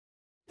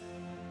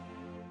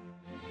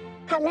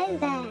Hello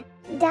there,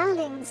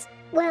 darlings.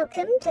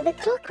 Welcome to the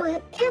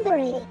Clockwork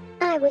Cabaret.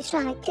 I wish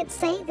I could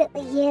say that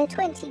the year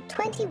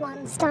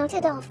 2021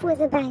 started off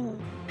with a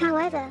bang.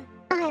 However,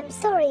 I am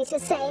sorry to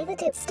say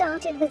that it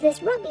started with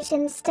this rubbish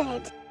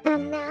instead.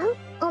 And now,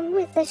 on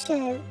with the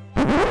show.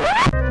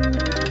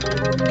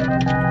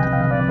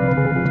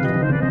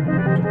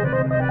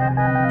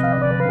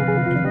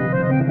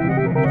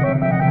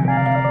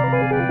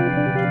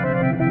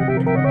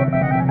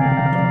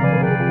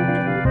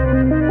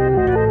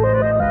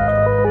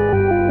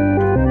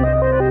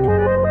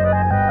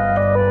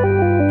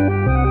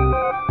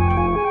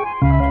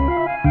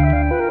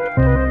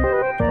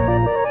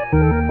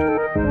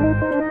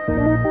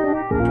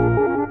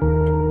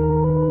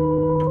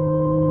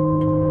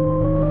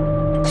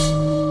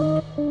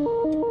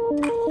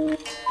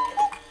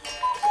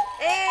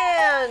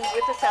 And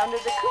with the sound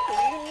of the cuckoo,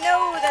 you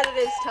know that it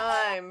is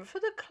time for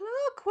the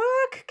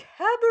Clockwork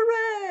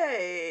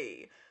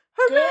Cabaret.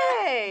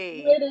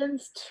 Hooray! Good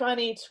riddance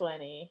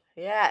 2020.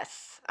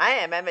 Yes, I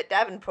am Emmett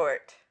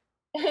Davenport.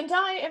 And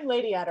I am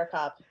Lady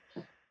Attercop.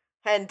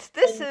 And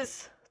this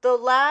is the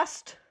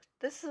last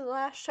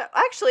show.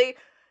 Actually,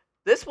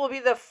 this will be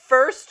the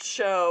first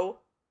show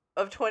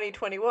of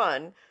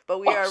 2021, but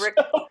we are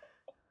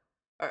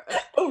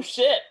oh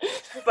shit.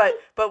 but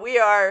we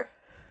are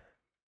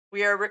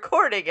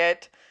recording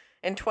it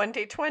in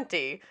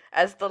 2020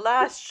 as the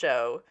last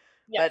show.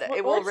 Yes, but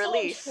it will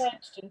release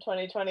in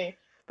 2020.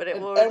 But it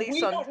will release we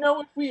don't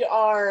know if we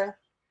are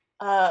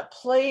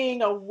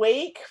playing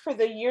awake for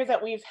the year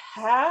that we've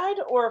had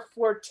or if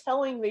we're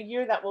telling the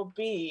year that will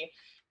be,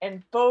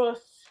 and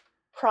both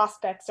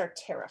prospects are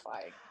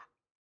terrifying.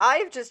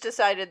 I've just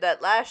decided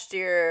that last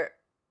year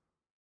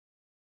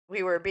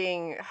we were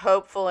being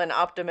hopeful and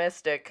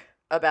optimistic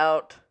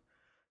about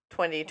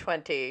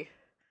 2020.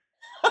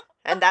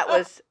 And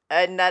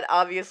that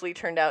obviously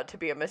turned out to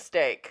be a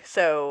mistake.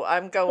 So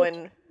I'm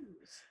going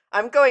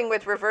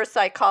with reverse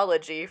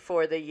psychology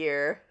for the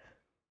year.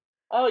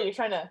 Oh, I'm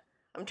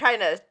trying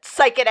to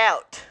psych it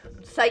out.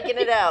 I'm psyching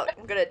it out.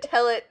 I'm going to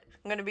tell it.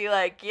 I'm going to be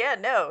like, yeah,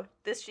 no,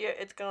 this year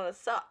it's going to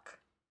suck.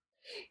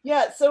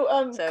 Yeah, so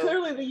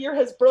clearly the year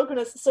has broken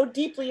us so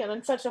deeply and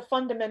on such a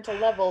fundamental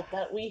level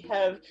that we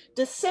have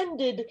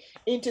descended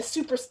into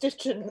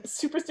superstition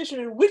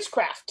and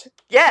witchcraft.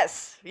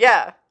 Yes,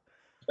 yeah.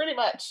 Pretty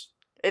much.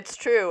 It's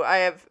true. I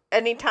have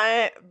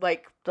anytime,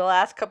 like the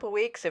last couple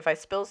weeks, if I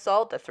spill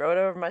salt, I throw it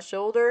over my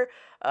shoulder.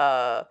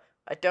 I'm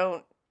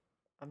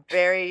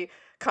very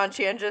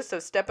conscientious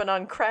of stepping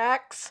on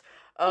cracks.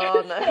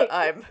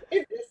 If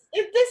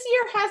this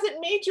year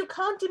hasn't made you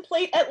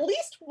contemplate at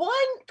least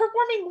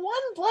performing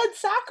one blood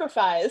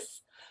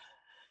sacrifice,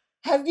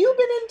 have you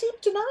been in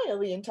deep denial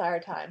the entire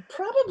time?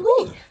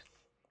 Probably.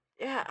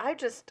 Yeah,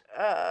 I've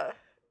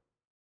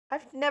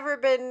never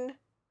been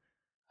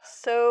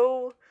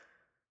so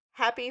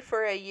happy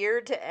for a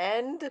year to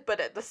end, but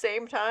at the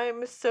same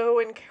time so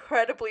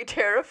incredibly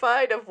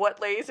terrified of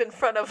what lays in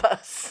front of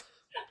us.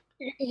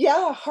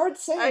 Yeah, hard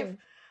saying.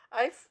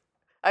 I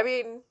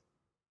mean,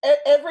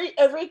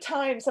 every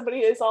time somebody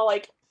is all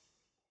like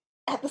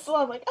at the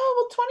salon, like, oh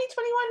well,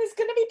 2021 is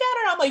gonna be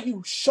better. I'm like,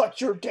 you shut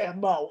your damn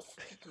mouth.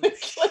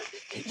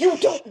 You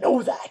don't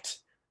know that.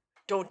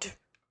 Don't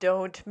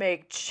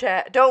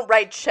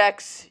write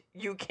checks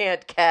you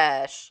can't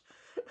cash.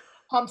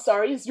 I'm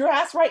sorry, is your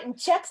ass writing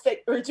checks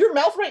or is your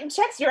mouth writing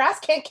checks your ass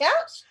can't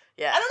cash?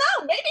 Yeah. I don't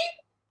know, maybe.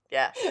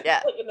 Yeah.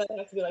 And then I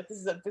have to be like, this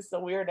is a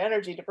weird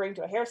energy to bring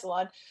to a hair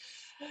salon.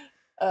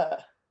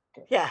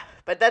 Yeah,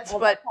 but that's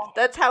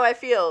how I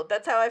feel.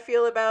 That's how I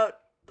feel about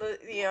this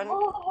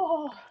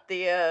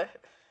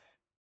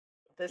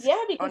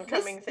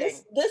oncoming thing.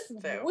 This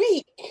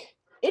week,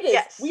 it is.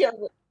 Yes. We are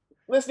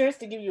listeners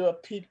to give you a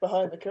peek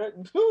behind the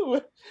curtain. Ooh,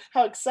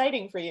 how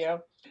exciting for you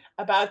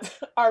about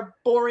our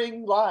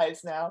boring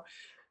lives now.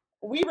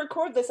 We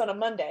record this on a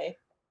Monday,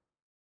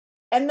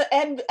 and the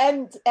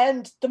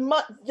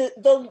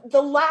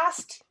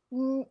last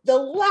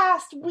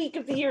week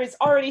of the year is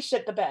already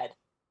shit the bed.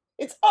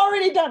 It's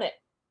already done it.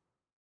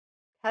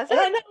 Has it?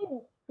 And I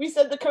know we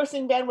said the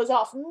cursing ban was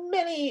off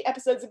many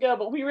episodes ago,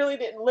 but we really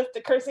didn't lift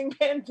the cursing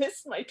ban.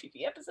 This might be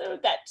the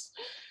episode that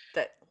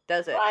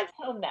does it. Drive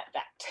home that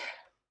fact.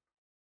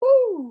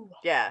 Woo!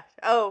 Yeah.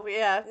 Oh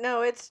yeah.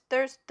 No,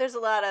 there's a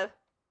lot of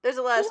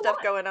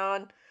stuff going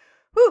on.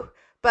 Woo!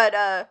 But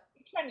I'm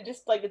trying to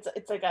just like it's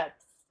like a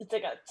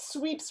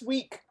sweeps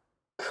week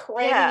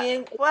cramming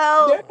in.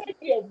 Well, there might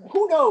be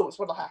who knows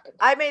what'll happen.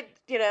 I made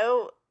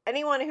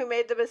anyone who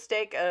made the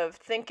mistake of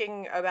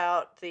thinking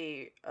about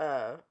the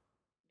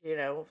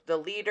the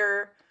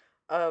leader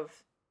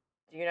of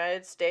the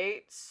United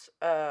States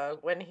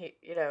when he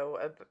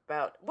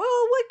about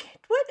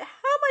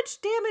how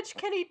much damage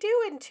can he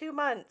do in 2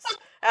 months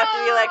after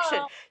the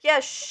election? Yeah,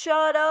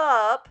 shut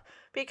up,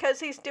 because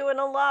he's doing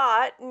a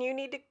lot and you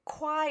need to be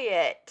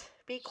quiet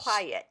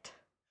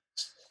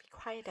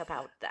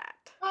about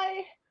that.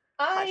 I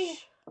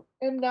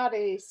am not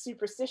a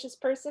superstitious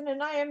person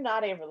and I am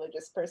not a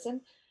religious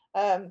person.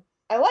 I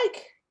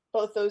like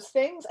both those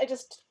things. I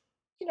just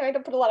I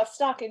don't put a lot of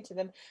stock into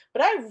them,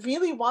 but I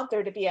really want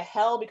there to be a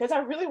hell because I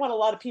really want a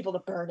lot of people to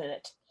burn in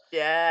it.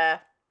 Yeah.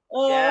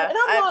 And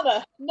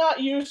I'm not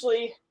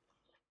usually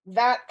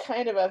that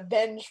kind of a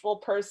vengeful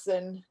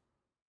person.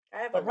 I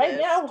have But a right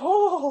list.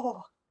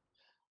 now,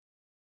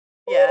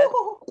 Yeah.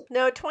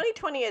 No,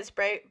 2020 has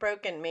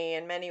broken me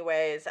in many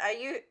ways.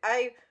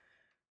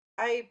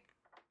 I'm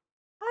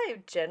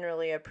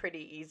generally a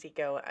pretty easy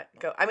go.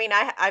 I mean,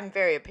 I'm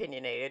very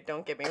opinionated.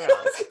 Don't get me wrong.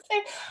 I was gonna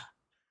say,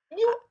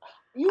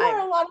 you are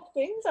I'm a lot of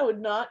things. I would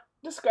not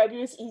describe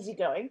you as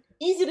easygoing.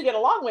 Easy to get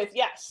along with,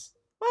 yes.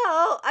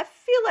 well. I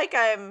feel like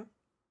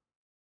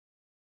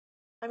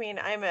I mean,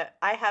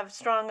 I have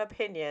strong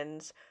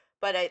opinions,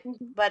 but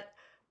Mhm.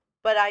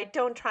 but I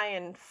don't try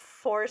and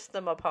force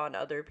them upon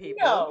other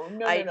people.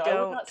 No. I I would not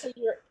don't. say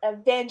you're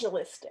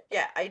evangelistic.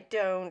 Yeah, I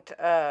don't.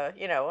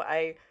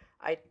 I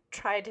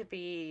try to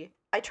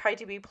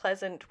be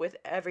pleasant with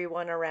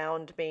everyone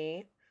around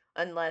me,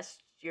 unless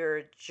you're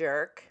a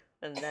jerk,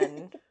 and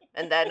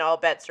then all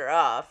bets are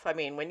off. I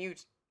mean, when you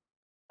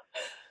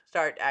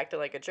start acting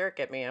like a jerk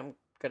at me, I'm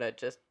gonna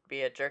just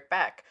be a jerk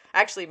back.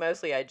 Actually,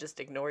 mostly I just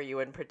ignore you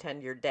and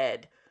pretend you're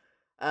dead.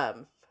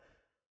 Um,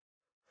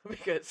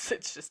 because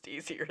it's just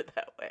easier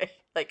that way.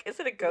 Like, is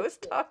it a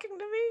ghost talking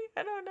to me?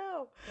 I don't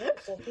know.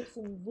 Oops, I hear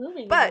some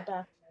booming in the But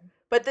background.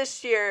 but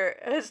this year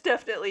has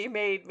definitely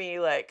made me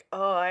like,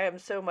 oh, I am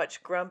so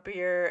much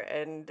grumpier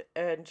and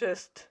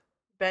just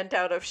bent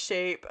out of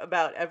shape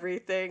about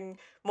everything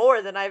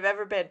more than I've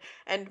ever been.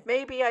 And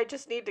maybe I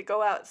just need to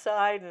go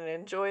outside and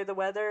enjoy the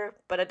weather,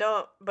 but I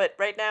don't. But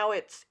right now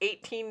it's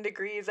 18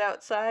 degrees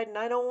outside and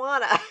I don't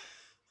wanna.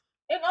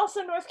 And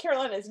also, North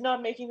Carolina is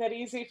not making that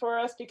easy for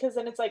us because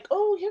then it's like,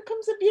 oh, here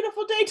comes a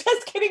beautiful day.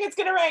 Just kidding, it's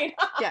gonna rain.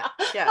 Yeah,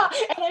 yeah.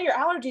 And now your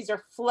allergies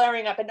are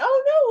flaring up, and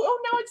oh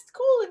no, it's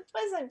cool and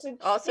pleasant,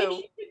 and Also, maybe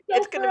you could go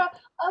it's for gonna.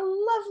 a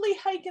lovely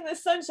hike in the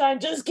sunshine.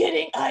 Just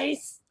kidding,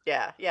 ice.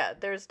 Yeah.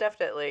 There's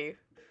definitely.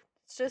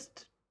 It's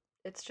just.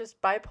 It's just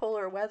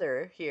bipolar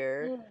weather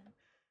here, Mm.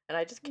 and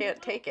I just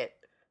can't take it.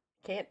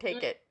 Can't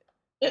take it.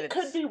 And It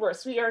could be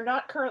worse. We are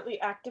not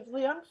currently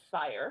actively on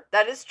fire.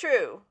 That is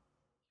true.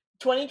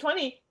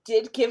 2020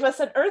 did give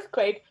us an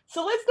earthquake,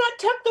 so let's not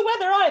tempt the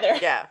weather either.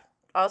 Yeah.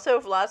 Also,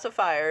 lots of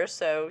fires.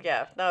 So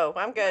yeah. No,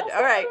 I'm good.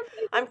 All right.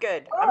 I'm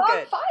good. We're I'm on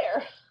good.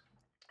 fire.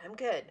 I'm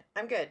good.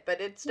 I'm good.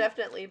 But it's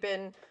definitely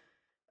been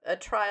a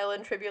trial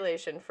and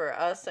tribulation for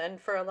us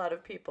and for a lot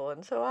of people.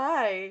 And so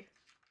I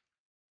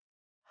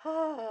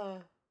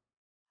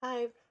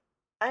I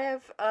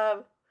have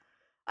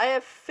I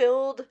have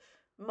filled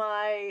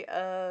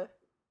my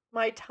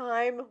my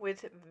time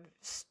with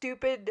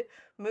stupid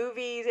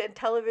movies and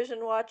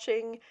television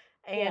watching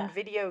and Yeah.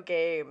 video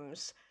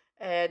games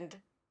and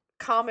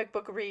comic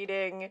book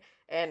reading,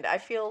 and I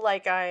feel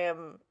like I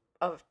am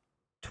a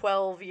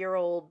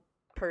 12-year-old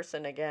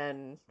person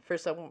again for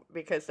some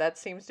because that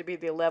seems to be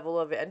the level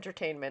of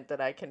entertainment that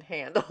I can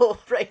handle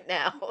right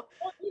now.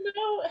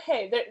 Well,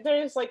 hey,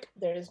 there is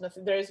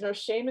nothing, there is no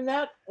shame in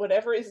that.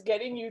 Whatever is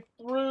getting you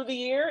through the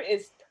year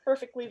is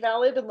perfectly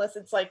valid, unless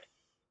it's like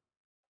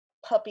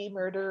puppy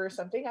murder or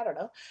something. I don't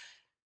know.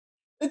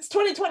 It's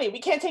 2020. We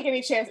can't take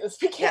any chances.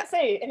 We Yeah. can't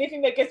say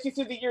anything that gets you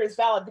through the year is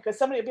valid because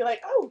somebody will be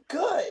like, "Oh,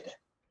 good.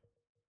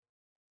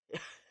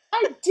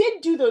 I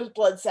did do those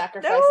blood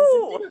sacrifices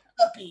and No. they were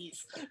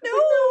puppies." It's No.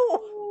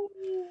 like,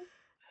 no.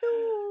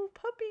 No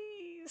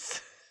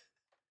puppies.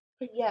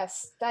 But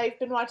yes, I've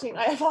been watching.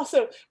 I have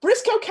also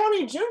Briscoe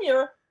County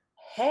Jr.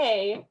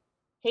 Hey,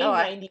 Oh,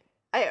 90.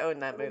 I own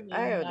that movie.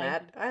 I own 90.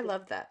 that. I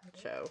love that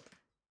show.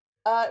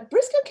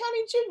 Briscoe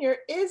County Jr.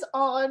 is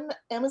on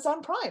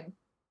Amazon Prime.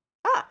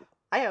 Ah,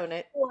 I own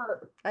it.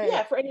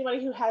 For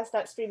anybody who has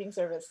that streaming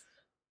service.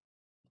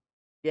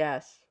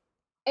 Yes.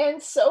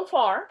 And so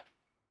far,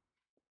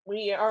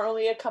 we are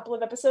only a couple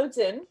of episodes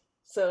in,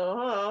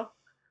 so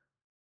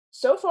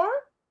far,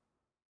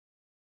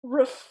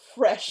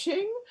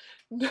 refreshing.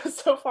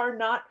 So far,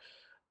 not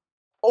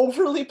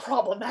overly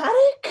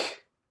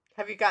problematic.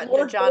 Have you gotten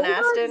to John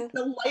Astin?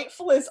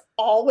 Delightful as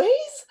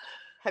always.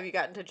 Have you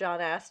gotten to John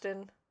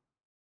Astin?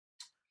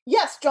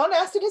 Yes, John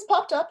Astin has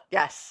popped up.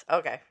 Yes.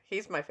 Okay.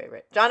 He's my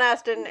favorite. John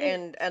Astin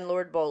and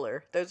Lord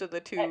Bowler. Those are the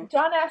two. And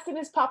John Astin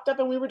has popped up,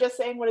 and we were just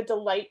saying what a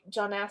delight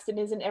John Astin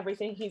is in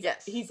everything he's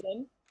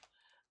in.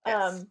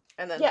 Yes.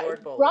 And then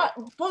Lord Bowler.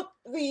 The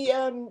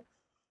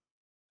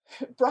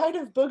Bride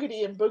of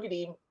Boogedy and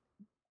Boogedy,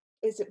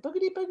 is it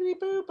Boogedy Boogedy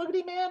Boo,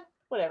 Boogedy Man?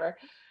 Whatever.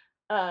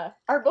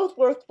 Are both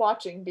worth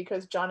watching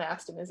because John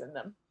Astin is in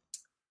them.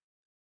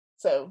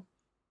 So.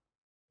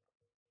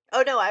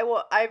 Oh no,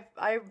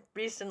 I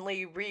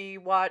recently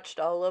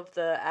rewatched all of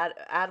the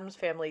Addams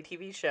Family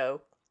TV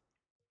show,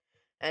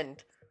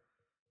 and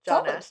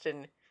John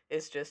Astin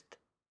is just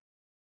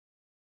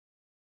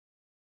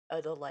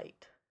a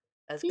delight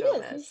as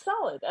Gomez. He's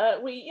solid.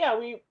 We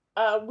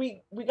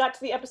got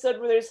to the episode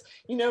where there's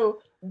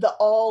the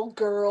all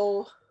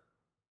girl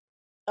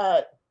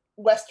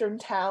western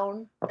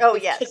town. Oh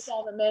yes, kicked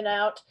all the men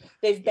out.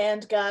 They've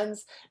banned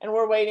guns, and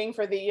we're waiting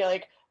for the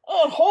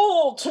a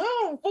whole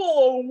town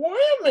full of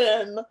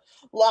women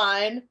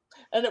line.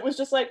 And it was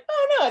just like,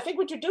 oh no, I think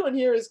what you're doing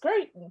here is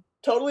great and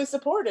totally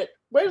support it.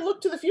 Way to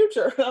look to the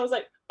future. And I was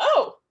like,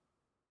 oh.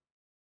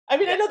 I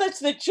mean, I know that's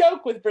the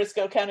joke with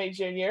Briscoe County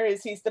Jr.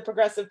 is he's the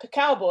progressive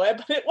cowboy,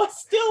 but it was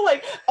still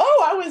like,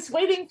 oh, I was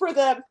waiting for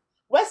the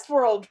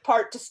Westworld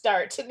part to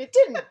start, and it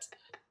didn't.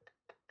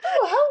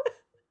 Oh,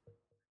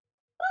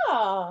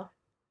 how?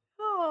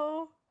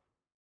 Oh.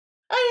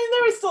 I mean,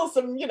 there was still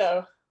some,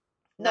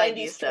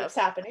 90s stuff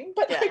happening,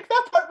 but like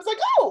that part was like,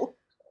 oh.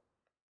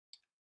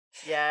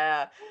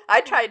 Yeah.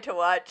 I tried to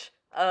watch,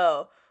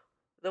 the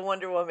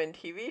Wonder Woman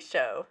TV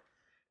show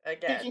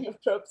again. Speaking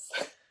of tropes.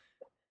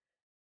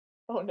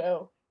 Oh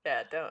no.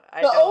 Yeah, don't.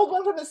 The old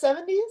one from the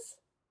 70s?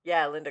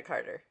 Yeah, Linda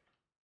Carter.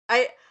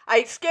 I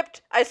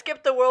skipped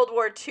the World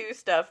War II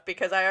stuff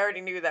because I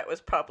already knew that was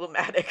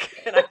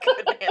problematic and I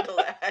couldn't handle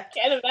that.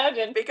 Can't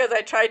imagine. Because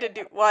I tried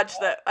to watch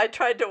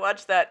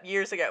that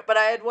years ago, but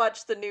I had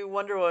watched the new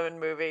Wonder Woman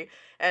movie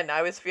and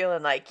I was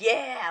feeling like,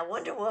 yeah,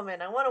 Wonder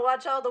Woman. I want to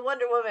watch all the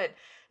Wonder Woman.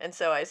 And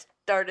so I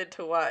started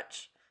to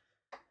watch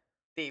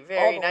the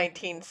very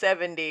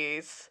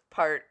 1970s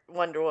part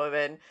Wonder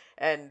Woman,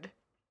 and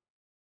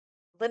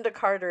Linda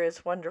Carter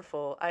is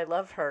wonderful. I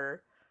love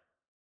her.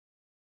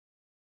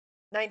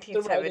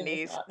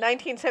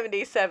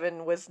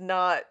 1977 was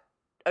not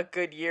a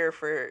good year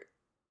for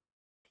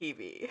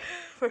TV.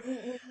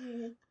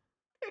 There's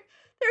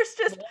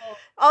just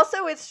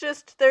also it's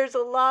just there's a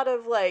lot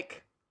of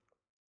like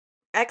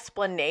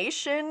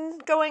explanation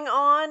going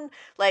on,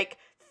 like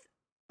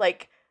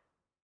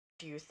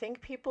do you think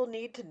people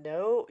need to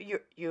know?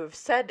 You've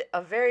said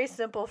a very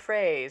simple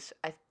phrase.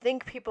 I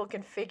think people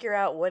can figure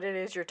out what it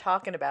is you're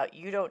talking about.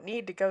 You don't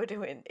need to go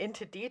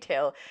into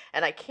detail.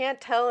 And I can't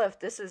tell if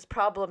this is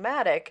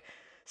problematic,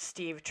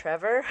 Steve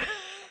Trevor.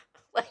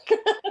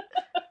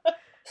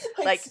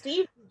 like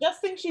Steve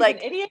just thinks she's an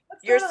idiot.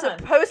 You're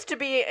supposed to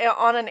be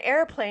on an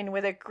airplane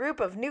with a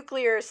group of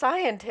nuclear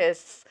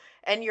scientists,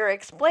 and you're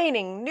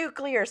explaining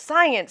nuclear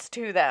science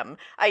to them.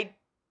 I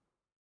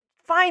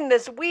find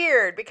this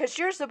weird because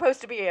you're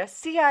supposed to be a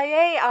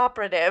CIA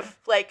operative.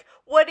 Like,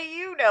 what do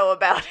you know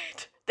about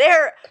it?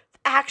 They're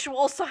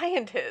actual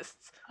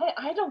scientists.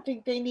 I don't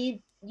think they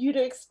need you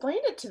to explain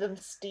it to them,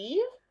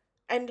 Steve.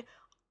 And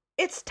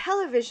it's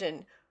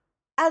television.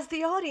 As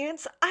the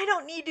audience, I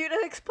don't need you to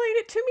explain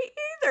it to me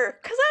either,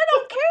 because I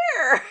don't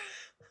care.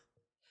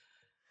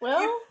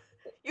 Well,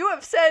 you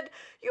have said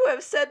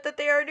that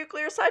they are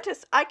nuclear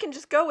scientists. I can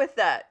just go with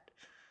that.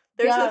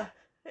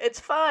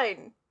 It's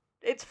fine.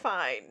 It's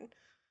fine.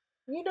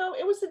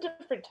 It was a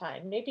different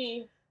time.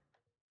 Maybe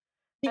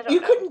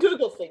you couldn't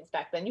Google things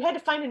back then. You had to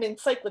find an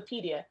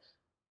encyclopedia.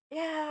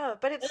 Yeah,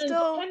 but it's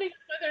still... Depending on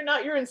whether or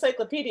not your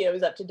encyclopedia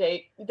was up to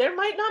date, there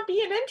might not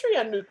be an entry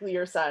on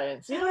nuclear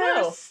science. You don't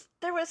know.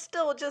 There was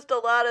still just a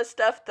lot of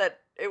stuff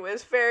that it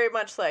was very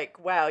much like,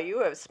 wow,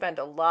 you have spent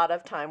a lot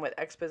of time with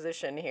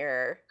exposition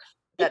here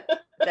that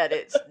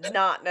it's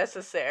not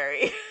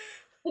necessary.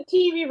 The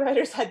TV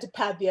writers had to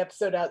pad the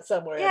episode out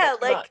somewhere. Yeah,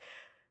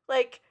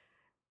 like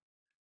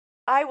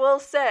I will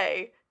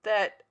say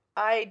that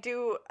I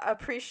do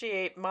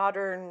appreciate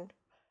modern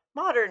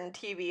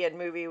TV and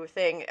movie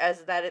thing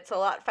as that it's a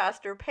lot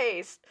faster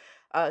paced.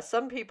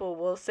 Some people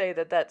will say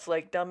that that's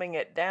like dumbing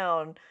it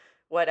down,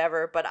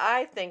 whatever, but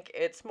I think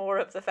it's more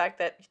of the fact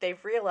that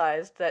they've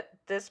realized that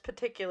this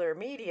particular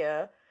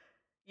media,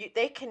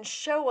 they can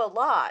show a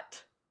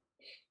lot.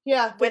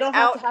 Yeah,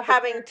 without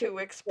having to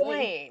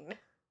explain.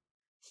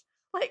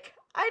 Like,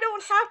 I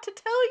don't have to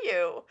tell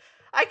you.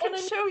 I can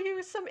show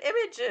you some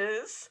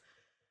images.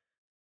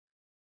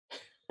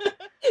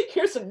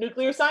 Here's some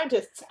nuclear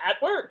scientists at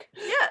work.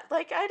 Yeah,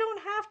 like I don't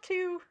have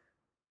to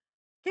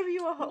give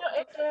you a whole...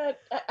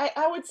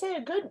 I would say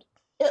a good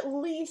at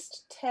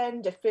least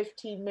 10 to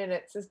 15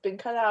 minutes has been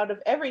cut out of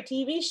every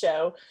TV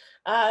show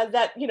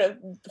that,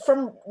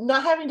 from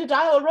not having to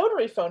dial a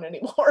rotary phone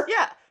anymore.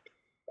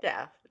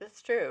 Yeah,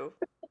 that's true.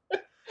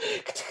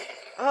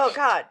 Oh,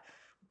 God.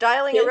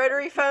 Dialing a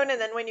rotary phone,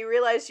 and then when you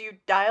realize you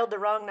dialed the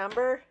wrong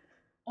number...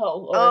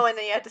 Oh, and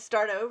then you had to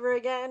start over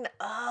again?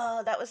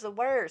 Oh, that was the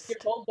worst.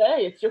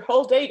 It's your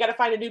whole day. You got to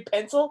find a new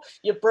pencil.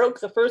 You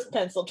broke the first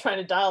pencil trying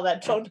to dial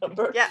that phone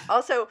number. Yeah,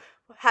 also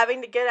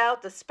having to get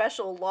out the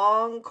special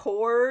long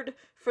cord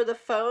for the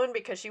phone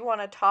because you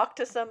want to talk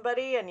to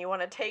somebody and you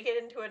want to take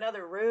it into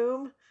another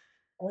room.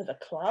 Or the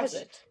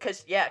closet.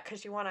 Because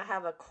you want to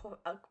have a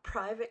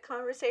private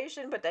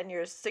conversation, but then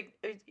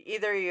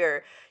either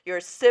your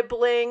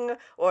sibling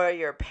or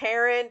your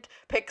parent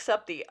picks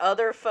up the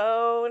other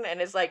phone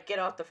and is like, get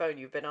off the phone.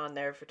 You've been on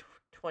there for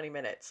 20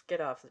 minutes.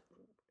 Get off.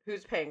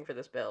 Who's paying for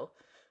this bill?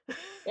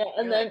 Yeah,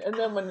 and then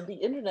when the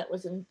internet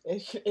was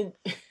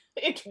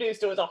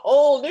introduced, it was a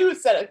whole new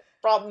set of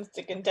problems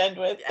to contend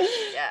with.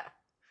 Yeah.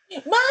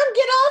 Mom,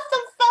 get off the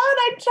phone.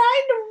 I'm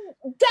trying to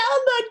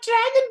download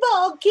Dragon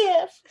Ball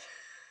GIF.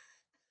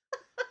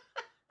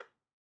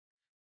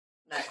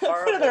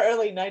 What other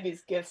early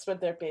 90s gifts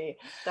would there be?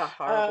 The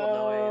horrible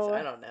noise.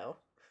 I don't know.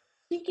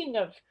 Speaking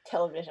of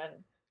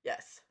television.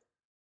 Yes.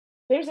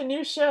 There's a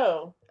new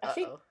show. I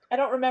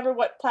don't remember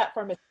what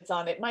platform it's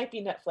on. It might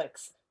be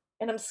Netflix.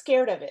 and I'm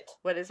scared of it.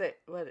 What is it?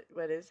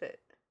 What is it?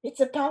 It's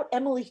about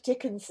Emily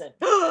Dickinson.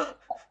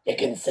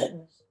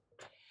 Dickinson.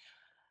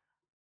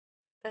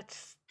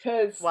 That's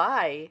Because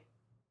why?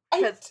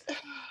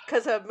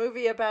 Because a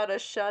movie about a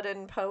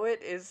shut-in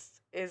poet is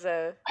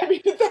a.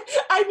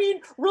 I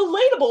mean,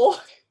 relatable.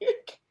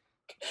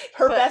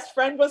 Her best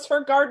friend was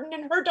her garden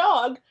and her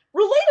dog.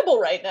 Relatable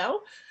right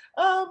now.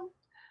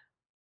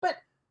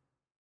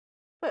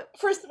 But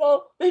first of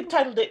all, they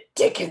titled it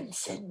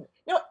Dickinson.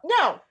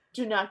 Now,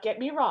 do not get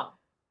me wrong.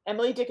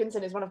 Emily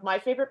Dickinson is one of my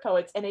favorite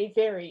poets and a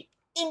very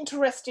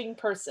interesting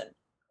person.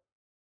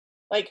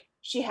 Like,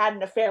 she had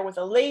an affair with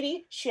a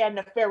lady. She had an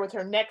affair with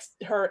her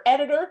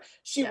editor.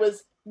 She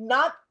was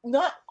not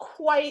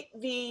quite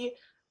the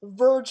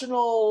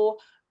virginal,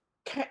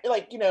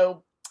 like,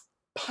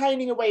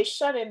 pining away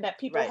shut-in that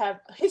people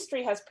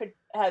history has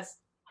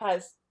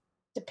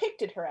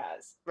depicted her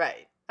as.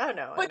 Right. Oh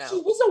no. But she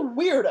was a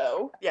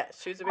weirdo. Yes,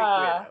 she was a big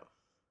weirdo.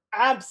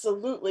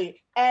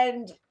 Absolutely.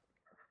 And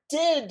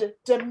did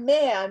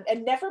demand,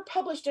 and never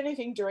published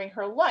anything during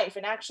her life,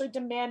 and actually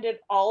demanded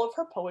all of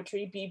her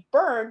poetry be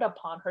burned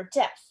upon her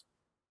death.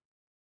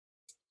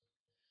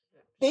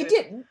 They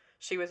didn't.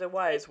 She was a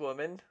wise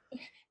woman.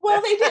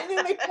 Well, they didn't,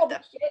 and they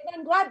published it, and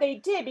I'm glad they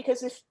did,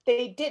 because if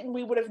they didn't,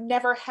 we would have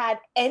never had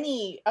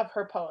any of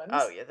her poems.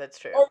 Oh yeah, that's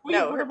true. Or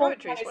her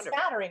poetry is wonderful. A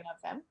smattering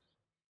of them.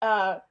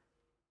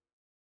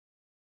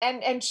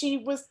 And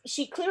she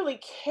clearly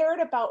cared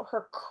about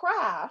her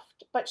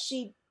craft, but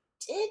she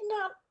did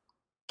not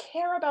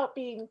care about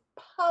being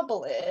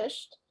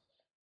published.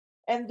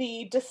 And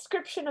the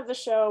description of the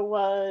show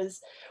was,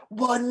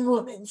 one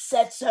woman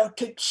sets out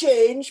to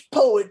change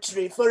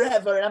poetry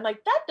forever. And I'm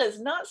like, that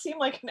does not seem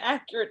like an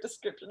accurate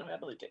description of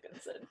Emily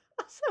Dickinson.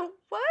 So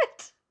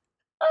what?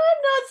 I'm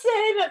not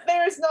saying that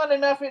there's not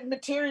enough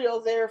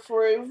material there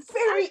for a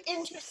very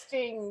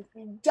interesting,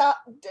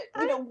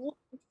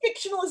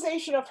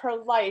 fictionalization of her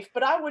life,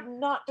 but I would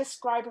not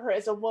describe her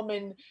as a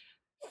woman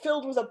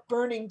filled with a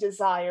burning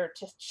desire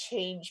to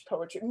change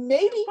poetry.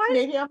 Maybe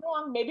I'm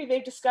wrong. Maybe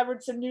they've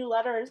discovered some new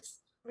letters.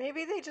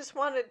 Maybe they just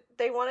wanted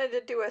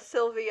to do a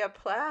Sylvia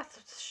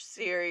Plath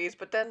series,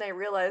 but then they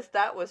realized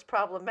that was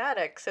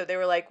problematic. So they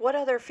were like, "What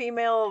other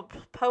female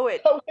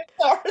poets are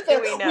there?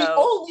 Do we know? We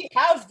only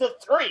have the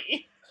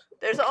 3.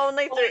 There's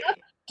only 3: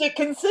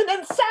 Dickinson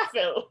and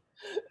Sappho.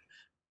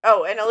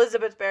 Oh, and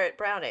Elizabeth Barrett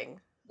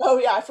Browning. Oh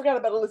yeah, I forgot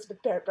about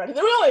Elizabeth Barrett Browning.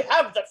 We only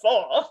have the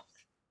 4.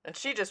 And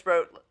she just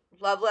wrote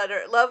love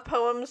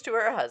poems to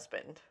her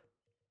husband.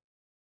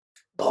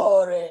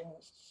 Boring.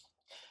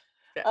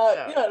 Yeah,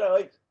 that's...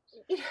 I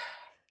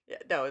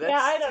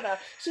don't know.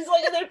 She's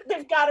like,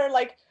 they've got her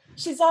like,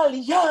 she's all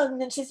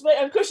young, and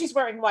of course she's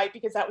wearing white,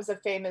 because that was a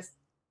famous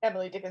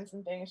Emily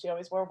Dickinson thing. She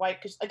always wore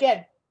white, because,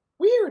 again,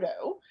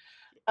 weirdo.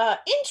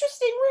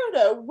 Interesting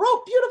weirdo.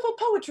 Wrote beautiful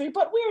poetry,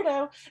 but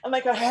weirdo. And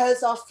like, her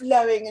hair's all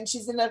flowing, and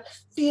she's in a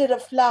field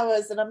of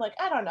flowers, and I'm like,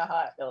 I don't know how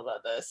I feel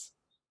about this.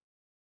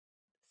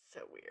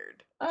 So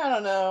weird. I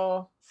don't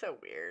know. So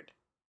weird.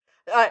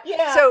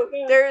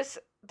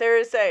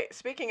 There's a,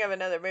 speaking of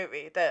another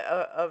movie that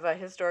of a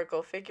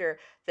historical figure,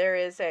 there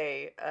is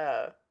a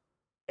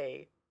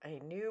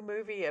new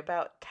movie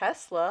about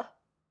Tesla,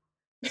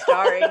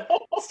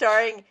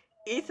 starring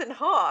Ethan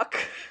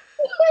Hawke.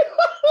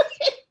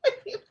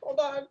 Hold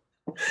on.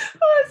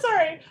 Oh, I'm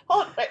sorry.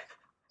 Hold on.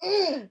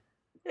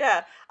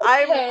 Yeah,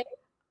 okay.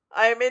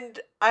 I'm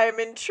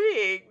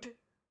intrigued,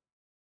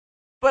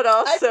 but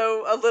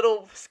also a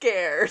little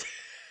scared.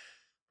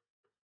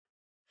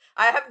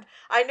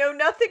 I know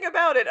nothing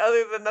about it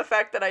other than the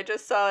fact that I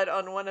just saw it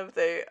on one of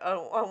the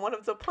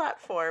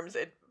platforms.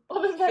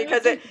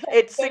 Because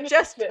it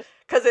suggested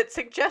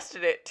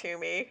it to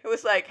me. It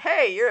was like,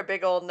 "Hey, you're a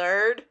big old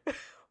nerd."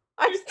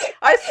 I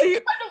see.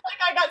 Kind of like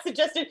I got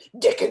suggested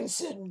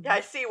Dickinson. I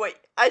see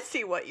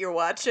what you're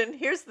watching.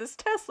 Here's this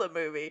Tesla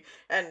movie,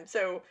 and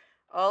so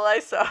all I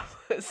saw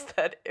was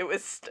that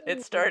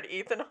it starred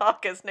Ethan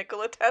Hawke as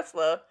Nikola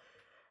Tesla,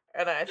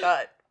 and I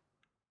thought,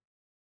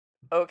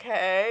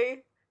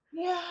 okay.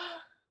 Yeah,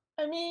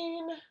 I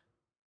mean,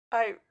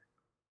 all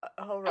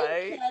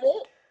right. I get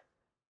it.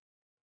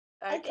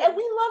 And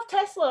we love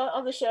Tesla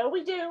on the show.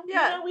 We do.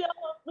 Yeah. We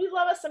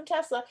love us some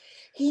Tesla.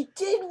 He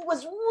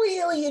was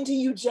really into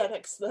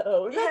eugenics,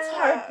 though. That's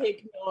hard to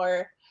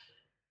ignore.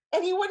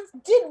 And he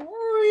did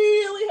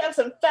really have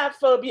some fat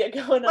phobia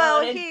going on.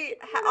 Well, he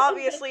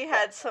obviously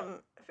had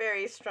some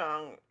very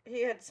strong.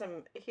 He had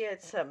some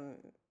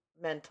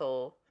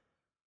mental.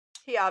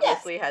 He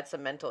obviously had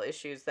some mental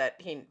issues that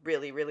he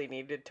really, really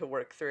needed to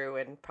work through,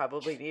 and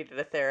probably needed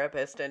a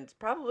therapist, and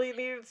probably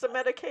needed some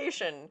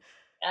medication.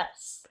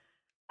 Yes.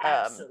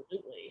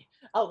 Absolutely.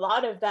 A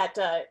lot of that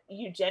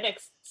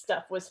eugenics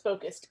stuff was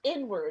focused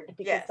inward,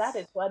 because that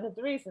is one of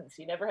the reasons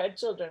he never had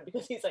children,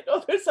 because he's like,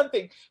 oh, there's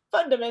something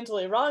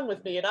fundamentally wrong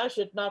with me and I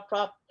should not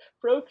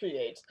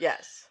procreate.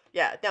 Yes.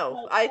 Yeah.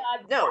 No. I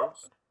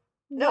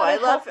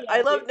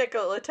love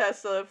Nikola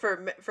Tesla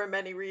for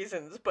many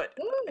reasons, but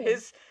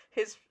his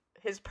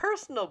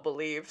personal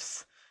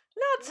beliefs,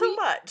 not so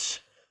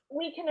much.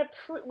 we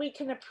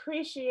can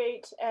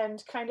appreciate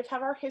and kind of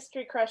have our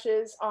history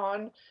crushes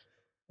on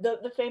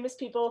the famous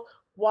people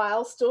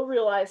while still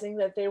realizing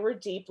that they were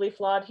deeply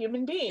flawed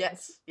human beings.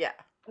 Yes, yeah.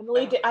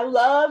 I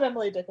love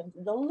Emily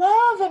Dickinson. I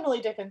love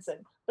Emily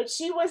Dickinson, but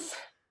she was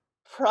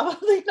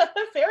probably not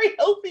a very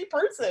healthy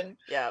person.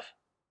 Yeah.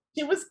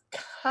 She was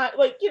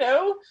like,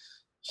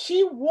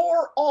 she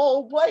wore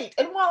all white.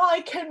 And while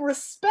I can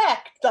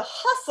respect the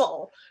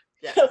hustle,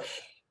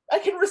 I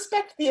can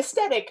respect the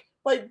aesthetic,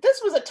 like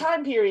this was a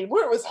time period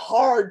where it was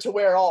hard to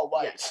wear all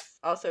white. Yes.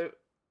 Also,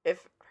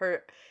 if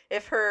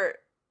her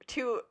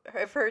two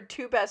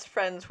best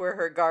friends were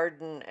her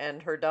garden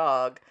and her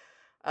dog,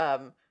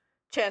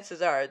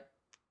 chances are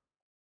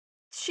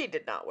she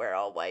did not wear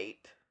all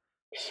white.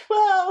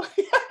 Well,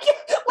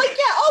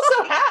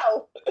 also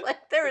how?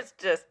 Like there is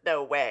just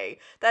no way.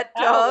 That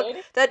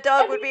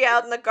dog would be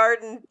out in the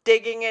garden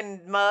digging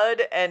in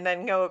mud and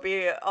then go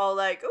be all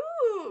like,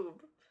 ooh.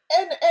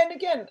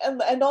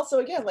 And also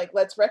again, like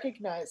let's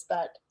recognize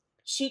that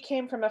she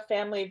came from a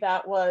family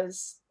that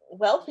was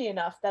wealthy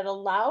enough that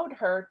allowed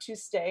her to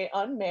stay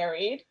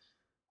unmarried,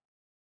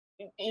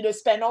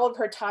 spend all of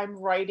her time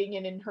writing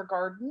and in her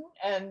garden,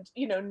 and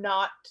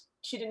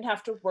she didn't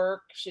have to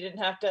work, she didn't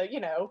have to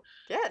go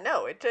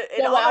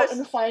out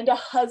and find a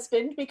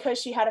husband because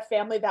she had a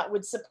family that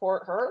would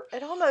support her.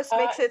 It almost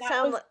makes it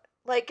sound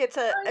like it's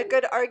a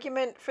good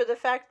argument for the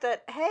fact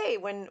that, hey,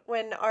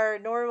 when our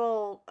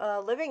normal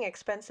living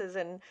expenses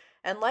and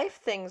life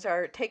things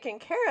are taken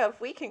care of,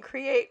 we can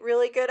create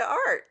really good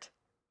art.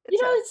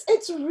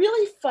 It's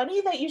really funny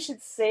that you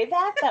should say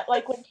that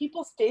like when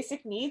people's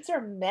basic needs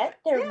are met,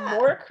 they're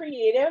more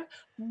creative,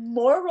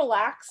 more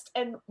relaxed,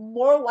 and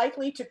more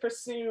likely to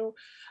pursue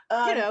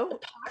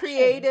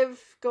creative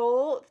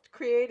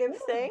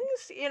things.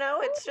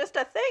 It's just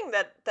a thing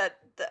that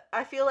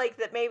I feel like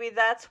that maybe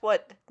that's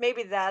what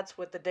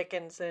the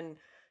Dickinson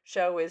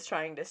show is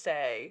trying to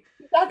say.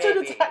 That's what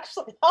it's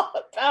actually all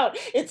about.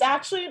 It's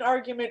actually an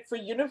argument for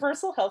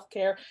universal health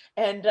care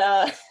and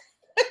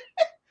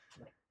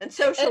and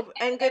social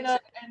and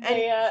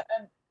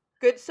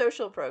good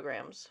social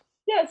programs.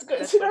 Yeah, it's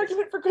good. It's an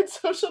argument for good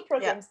social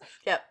programs.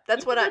 Yeah.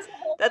 That's what I'm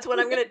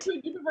going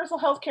to universal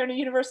healthcare and a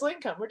universal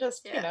income. We're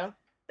just,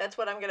 That's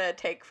what I'm going to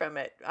take from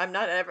it. I'm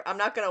not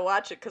going to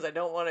watch it cuz I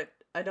don't want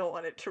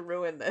it to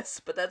ruin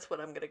this, but that's what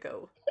I'm going to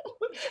go.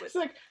 It's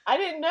like, I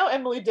didn't know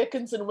Emily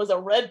Dickinson was a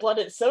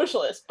red-blooded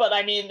socialist, but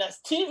I mean,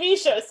 this TV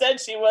show said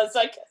she was,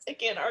 so I guess I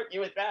can't argue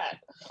with that.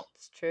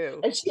 It's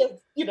true. And she,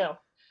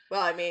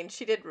 Well, I mean,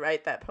 she did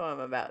write that poem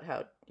about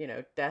how,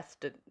 death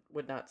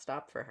would not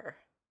stop for her.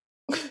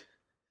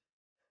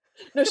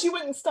 No, she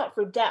wouldn't stop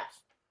for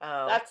death.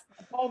 Oh. That's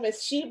the poem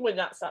is she would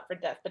not stop for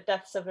death, but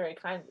death so very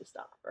kindly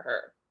stopped for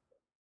her.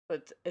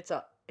 But it's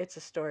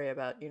a story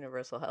about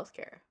universal health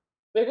care.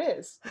 It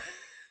is.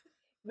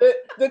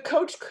 The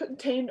coach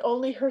contained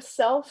only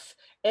herself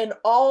and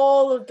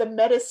all of the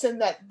medicine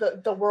that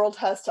the world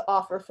has to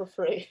offer for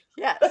free.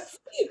 Yes.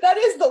 That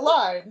is the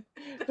line.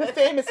 The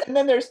famous, and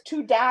then there's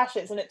 2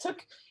 dashes, and it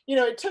took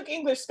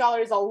English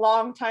scholars a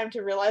long time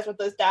to realize what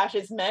those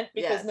dashes meant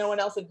because no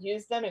one else had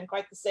used them in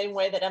quite the same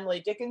way that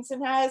Emily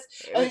Dickinson has.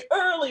 And the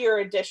earlier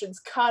editions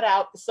cut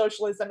out the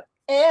socialism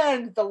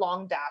and the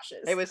long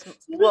dashes. It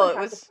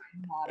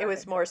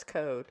was Morse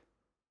code.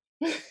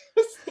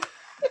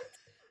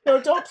 No,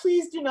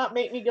 please do not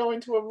make me go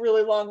into a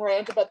really long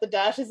rant about the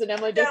dashes and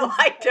Emily Dickinson. No,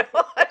 I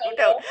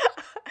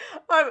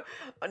don't.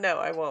 No,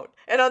 I won't.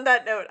 And on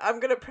that note,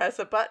 I'm going to press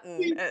a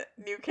button. You can...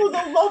 For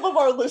the love of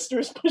our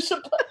listeners, push a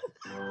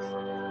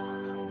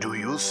button. Do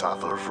you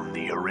suffer from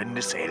the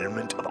horrendous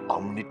ailment of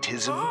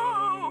omnitism?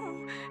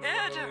 Oh,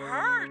 it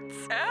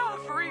hurts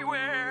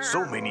everywhere.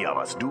 So many of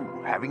us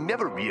do, having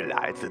never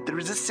realized that there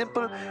is a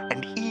simple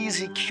and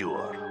easy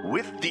cure.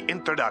 With the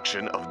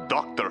introduction of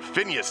Dr.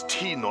 Phineas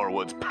T.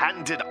 Norwood's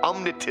patented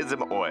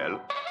omnitism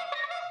oil,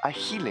 a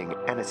healing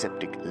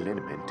antiseptic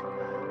liniment,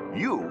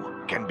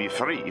 you can be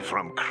free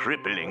from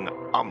crippling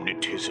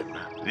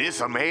omnitism.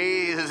 This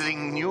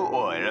amazing new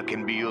oil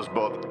can be used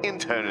both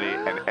internally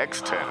and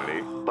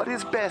externally, but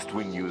is best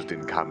when used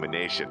in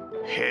combination.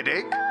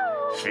 Headache?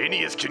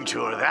 Phineas can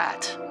cure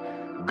that.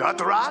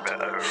 Gut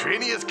rot?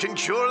 Phineas can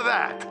cure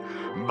that.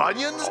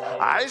 Bunions?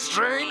 Eye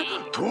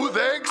strain?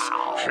 Toothaches?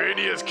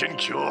 Phineas can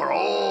cure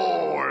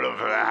all of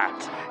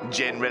that.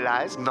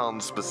 Generalized,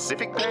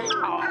 non-specific pain?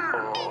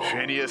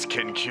 Phineas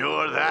can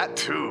cure that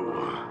too.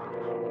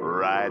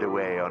 Right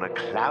away on a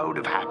cloud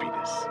of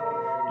happiness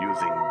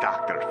using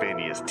Dr.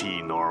 Phineas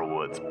T.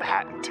 Norwood's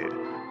patented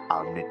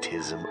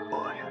Omnitism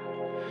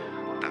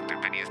oil.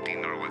 Dr. Phineas T.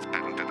 Norwood's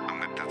patented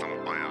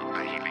Omnitism oil,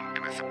 a healing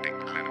antiseptic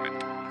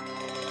liniment.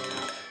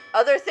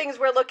 Other things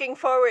we're looking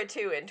forward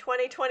to in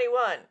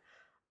 2021.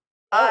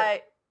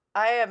 I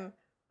am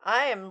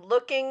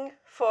looking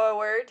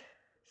forward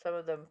some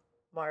of the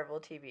Marvel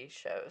TV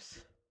shows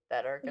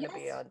that are going to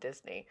be on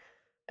Disney,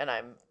 and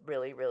I'm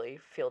really, really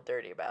feel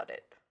dirty about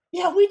it.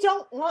 Yeah, we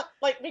don't want,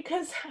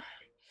 because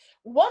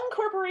one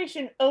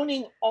corporation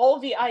owning all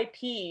the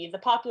IP, the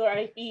popular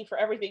IP for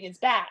everything is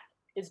bad.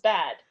 It's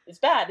bad.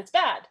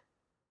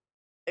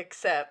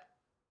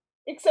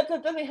 Except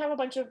that then they have a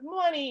bunch of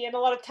money and a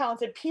lot of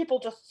talented people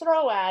to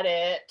throw at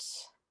it.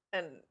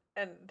 And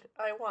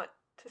I want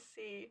to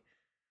see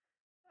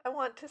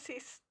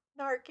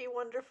snarky,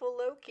 wonderful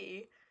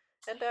Loki.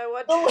 And I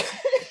want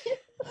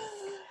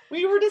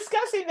we were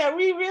discussing that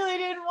we really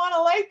didn't want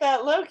to like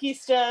that Loki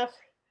stuff.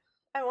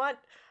 I want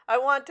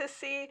to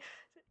see,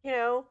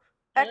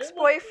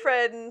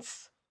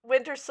 ex-boyfriends,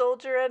 Winter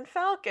Soldier and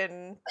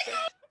Falcon,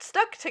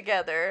 stuck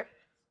together.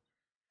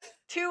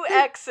 Two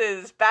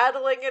exes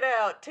battling it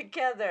out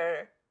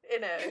together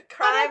in a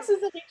crime. Not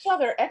exes of each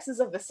other, exes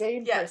of the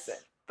same person.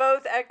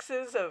 Both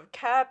exes of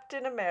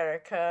Captain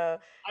America.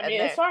 I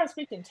mean, as far as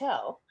we can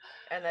tell.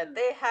 And that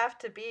they have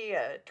to be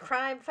a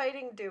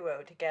crime-fighting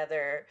duo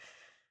together.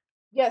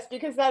 Yes,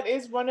 because that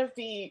is one of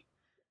my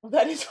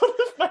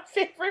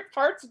favorite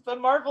parts of the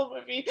Marvel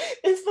movie,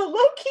 is the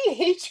low-key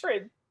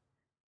hatred.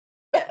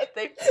 Yeah,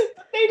 they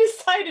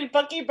decided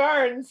Bucky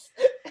Barnes.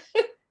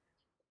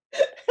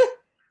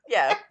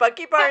 Yeah,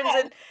 Bucky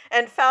Barnes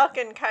and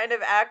Falcon kind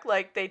of act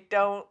like they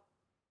don't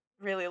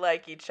really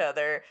like each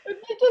other.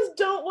 They just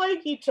don't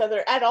like each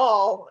other at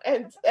all,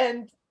 and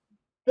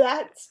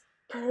that's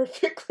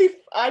perfectly.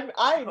 I'm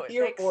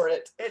here for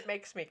it. It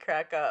makes me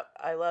crack up.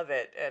 I love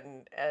it,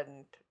 and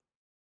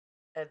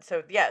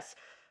so yes,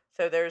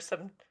 so there's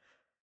some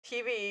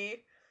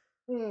TV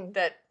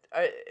that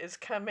is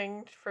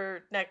coming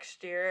for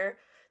next year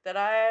that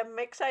I am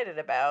excited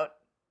about.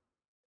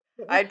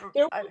 There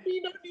will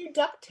be no new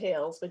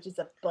DuckTales, which is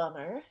a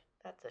bummer.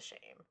 That's a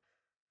shame.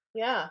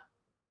 Yeah.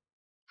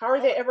 How are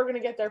they ever going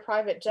to get their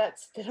private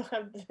jets? They don't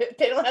have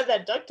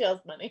that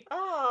DuckTales money.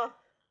 Oh,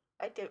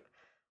 I do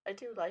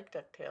like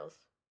DuckTales.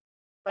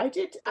 But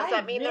Does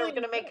that mean they're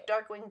going to make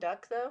Darkwing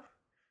Duck though?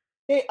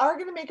 They are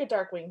going to make a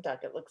Darkwing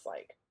Duck, it looks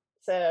like.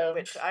 So,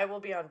 which I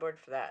will be on board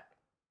for that.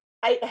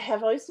 I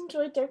have always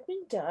enjoyed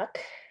Darkwing Duck.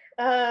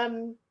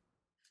 I'm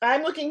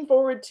looking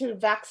forward to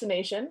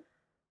vaccination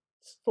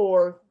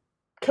for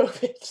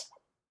COVID.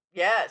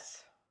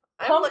 Yes.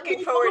 I'm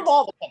looking forward to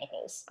all the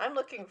chemicals. I'm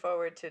looking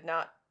forward to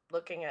not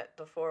looking at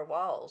the four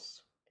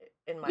walls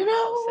in my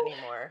house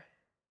anymore.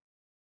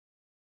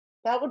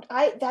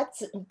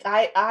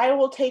 I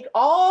will take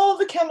all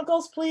the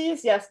chemicals,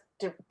 please. Yes,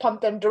 to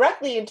pump them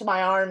directly into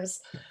my arms.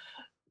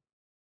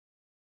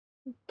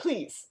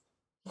 Please.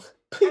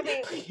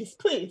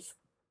 Please.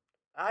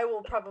 I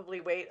will probably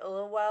wait a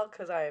little while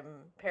because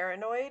I'm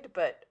paranoid,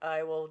 but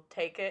I will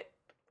take it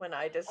when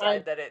I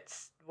decide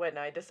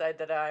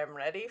that I'm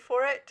ready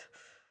for it.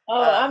 Oh,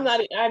 I'm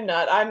not.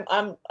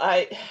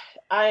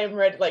 I am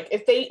ready. Like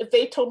if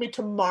they told me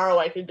tomorrow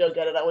I could go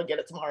get it, I would get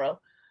it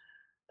tomorrow.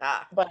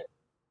 But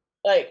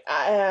like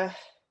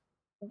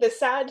the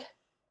sad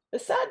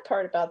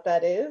part about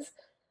that is,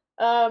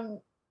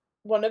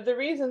 one of the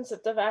reasons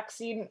that the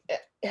vaccine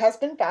has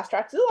been fast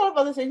tracked. A lot of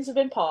other things have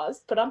been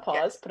put on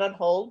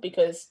hold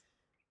because,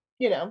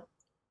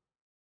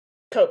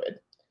 COVID.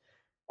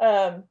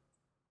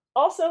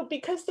 Also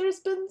because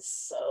there's been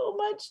so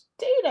much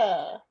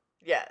data.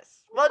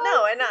 Yes. Well,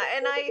 no, and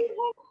I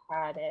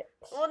had it.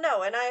 Well,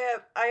 no, and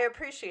I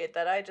appreciate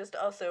that. I just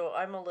also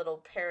I'm a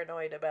little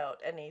paranoid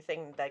about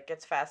anything that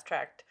gets fast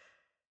tracked.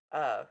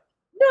 No,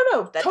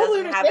 that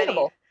totally doesn't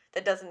understandable.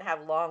 That doesn't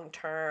have long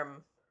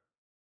term.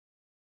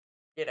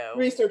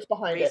 Research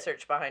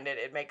behind it.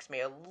 It makes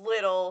me a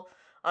little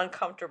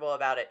uncomfortable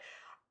about it.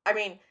 I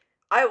mean,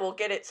 I will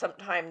get it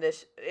sometime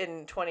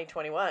in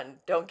 2021.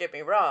 Don't get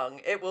me wrong.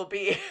 It will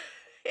be.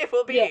 It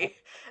will be. Yeah.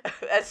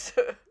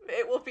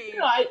 It will be.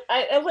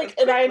 I like,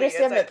 and I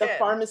understand that the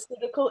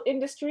pharmaceutical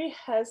industry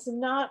has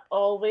not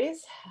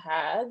always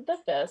had the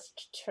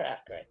best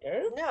track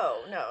record.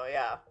 No,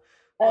 yeah.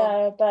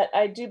 But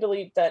I do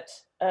believe that.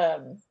 I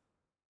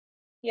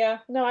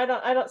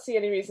don't see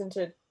any reason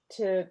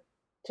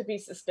to be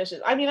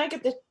suspicious. I mean, I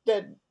get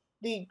the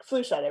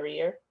flu shot every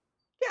year.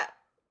 Yeah.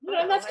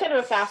 And that's kind of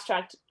a fast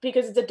track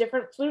because it's a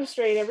different flu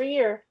strain every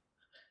year.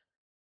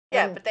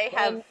 Yeah, but they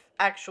have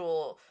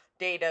actual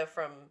data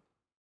from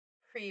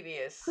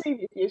previous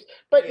years.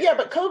 But years.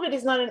 But COVID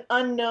is not an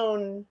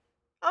unknown.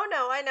 Oh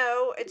no, I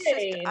know.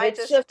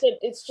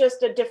 It's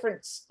just a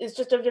different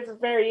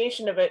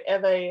variation of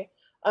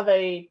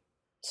a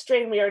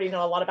strain we already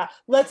know a lot about.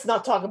 Let's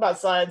not talk about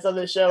science on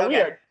this show. Okay.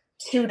 We are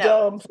too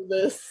dumb for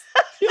this.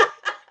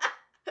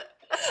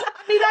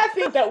 I mean, I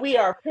think that we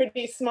are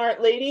pretty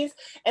smart ladies,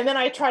 and then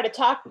I try to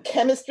talk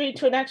chemistry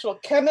to an actual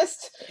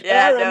chemist.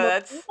 Yeah, and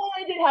that's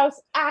reminded how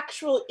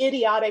actual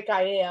idiotic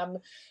I am.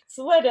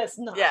 So let us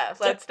not. Yeah,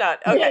 let's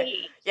not.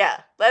 Okay.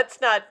 Yeah, let's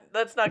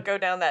not go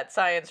down that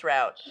science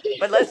route.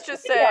 But let's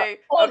just say,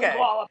 okay.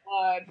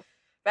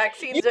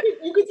 Vaccines.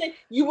 You could say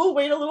you will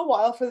wait a little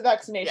while for the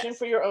vaccination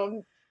for your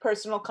own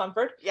personal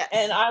comfort. Yes.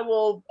 And I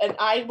will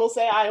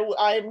say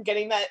I'm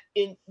getting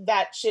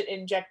that shit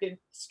injected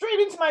straight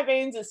into my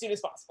veins as soon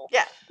as possible.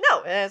 Yeah.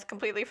 No, that's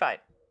completely fine.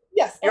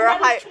 Yes. You're a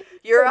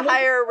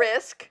higher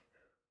risk.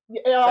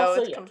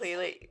 So it's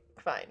completely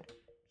fine.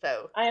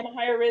 So I am a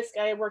higher risk.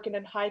 I work in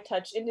a high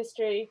touch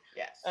industry.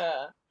 Yes.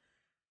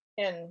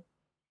 And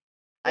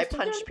I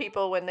punch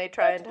people when they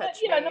try and touch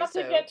me. Yeah, not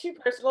to get too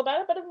personal about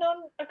it, but I've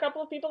known a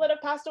couple of people that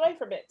have passed away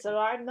from it. So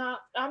I'm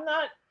not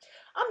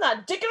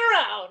dicking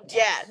around.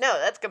 Yeah, no,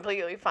 that's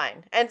completely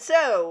fine. And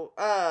so,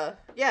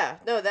 yeah,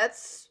 no,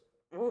 that's,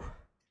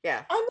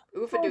 yeah. I'm Oofa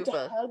looking forward to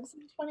doofa. hugs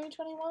in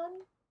 2021.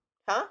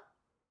 Huh?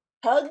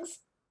 Hugs.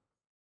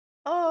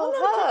 Oh,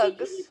 I'm not a hugs.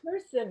 touchy-feely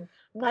person.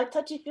 I'm not a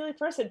touchy-feely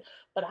person,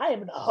 but I am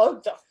gonna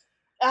hug the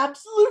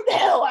absolute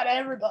hell out of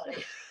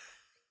everybody.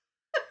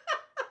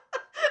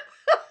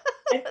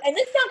 And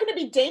it's not going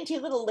to be dainty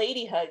little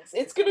lady hugs.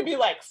 It's going to be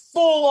like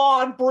full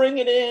on, bring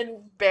it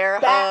in, bear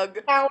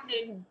hug,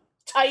 pounding,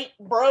 tight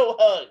bro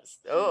hugs.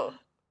 Oh.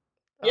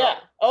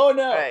 Yeah. Oh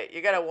no. All right,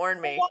 you gotta warn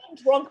me.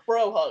 Drunk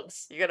bro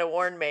hugs. You gotta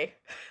warn me.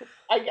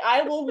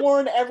 I will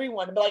warn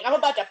everyone. But like, I'm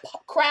about to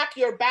crack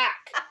your back.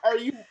 Are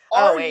you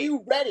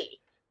you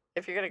ready?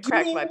 If you're gonna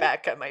crack my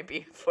back, I might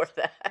be for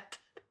that.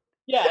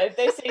 Yeah. If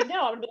they say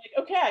no, I'm gonna be like,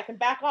 okay, I can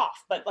back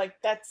off. But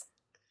like, that's.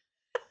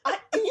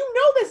 You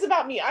know this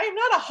about me. I am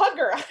not a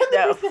hugger.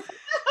 No.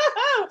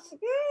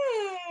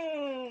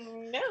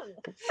 No.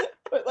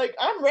 But like,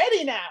 I'm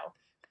ready now.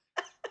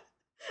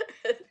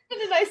 I've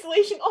been in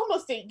isolation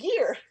almost a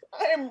year.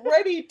 I am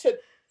ready to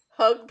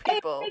hug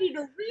people. I'm ready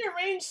to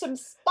rearrange some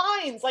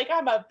spines like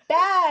I'm a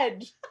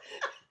badge.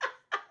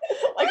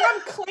 Like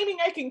I'm claiming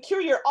I can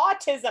cure your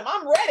autism.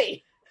 I'm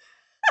ready.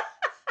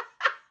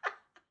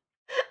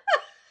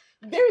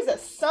 There's a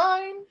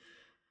sign.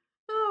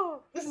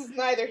 Oh. This is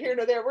neither here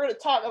nor there. We're gonna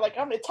talk. I'm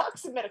gonna talk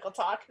some medical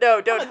talk.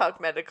 No, don't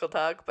talk medical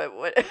talk. But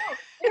what?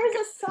 There's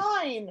a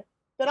sign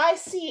that I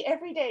see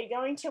every day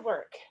going to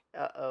work.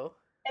 Uh-oh.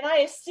 And I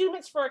assume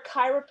it's for a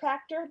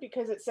chiropractor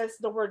because it says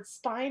the word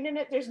spine in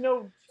it. There's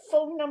no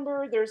phone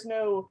number. There's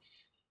no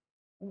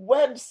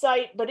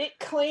website, but it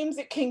claims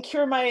it can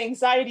cure my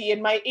anxiety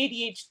and my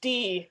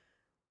ADHD.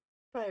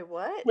 By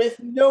what? With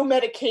no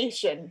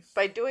medication.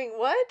 By doing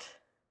what?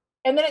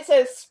 And then it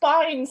says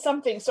spine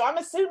something. So I'm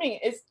assuming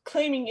it's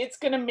claiming it's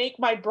going to make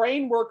my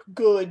brain work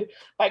good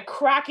by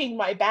cracking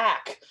my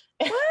back.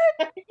 What?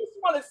 I just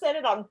want to set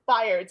it on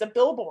fire. It's a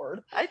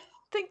billboard. I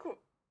think,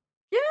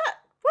 yeah.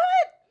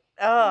 What?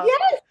 Oh.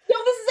 Yes. No,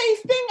 this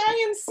is a thing I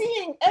am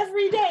seeing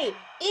every day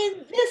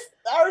in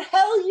our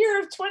hell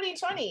year of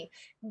 2020.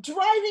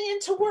 Driving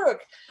into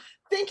work,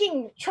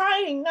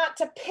 trying not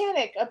to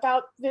panic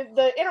about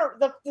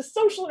the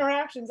social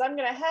interactions I'm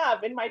going to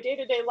have in my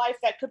day-to-day life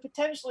that could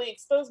potentially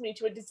expose me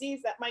to a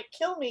disease that might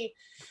kill me.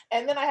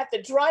 And then I have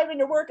to drive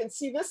into work and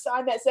see this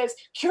sign that says,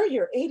 cure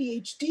your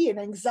ADHD and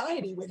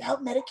anxiety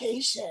without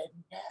medication.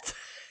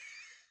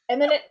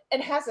 And then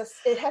it has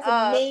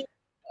a name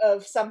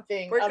of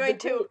something. We're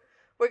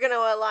going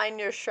to align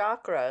your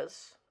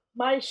chakras.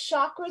 My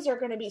chakras are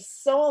going to be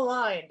so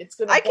aligned. It's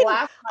going to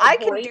blast my I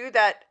brain. can do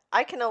that.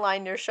 I can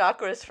align your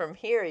chakras from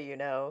here, you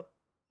know.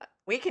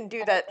 We can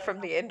do that from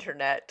the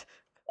internet.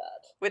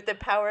 With the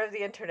power of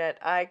the internet,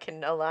 I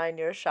can align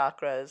your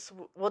chakras.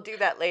 We'll do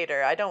that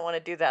later. I don't want to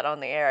do that on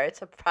the air.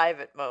 It's a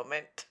private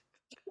moment.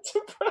 It's a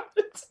private.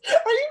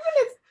 Are you going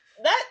to...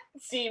 That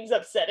seems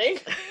upsetting.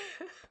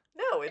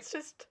 No, it's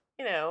just,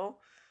 you know,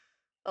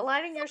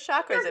 aligning your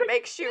chakras. It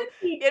makes you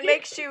use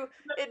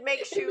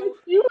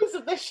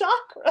of the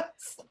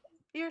chakras.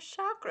 Your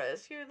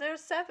chakras.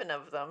 There's 7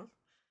 of them.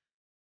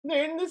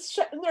 They're in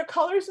they're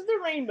colors of the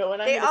rainbow,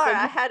 and they are.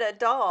 I had a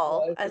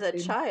doll as a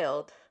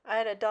child. I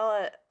had a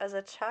doll as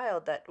a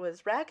child that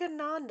was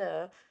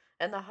Ragananda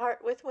and the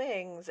Heart with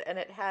Wings, and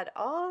it had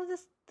all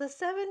the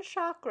 7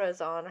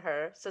 chakras on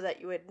her, so that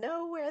you would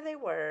know where they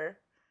were.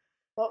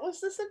 What was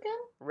this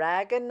again?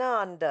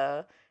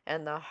 Ragananda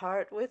and the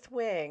Heart with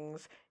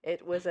Wings.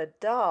 It was a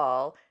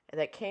doll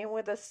that came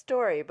with a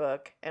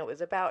storybook, and it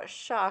was about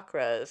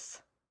chakras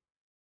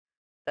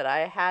that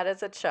I had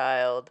as a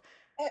child.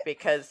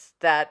 Because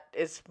that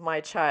is my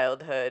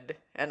childhood,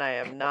 and I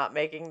am not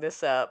making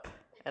this up,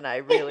 and I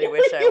really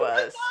wish I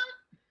was.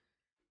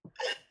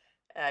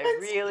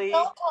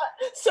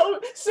 So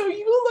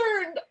you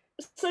learned.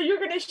 So you're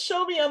going to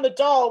show me on the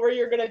doll where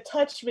you're going to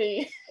touch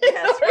me.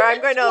 Yes, where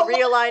I'm going to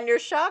realign your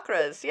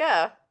chakras.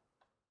 Yeah.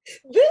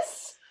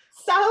 This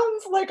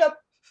sounds like a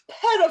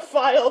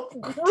pedophile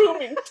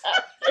grooming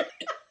tactic.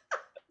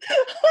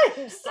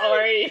 I'm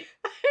sorry.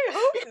 I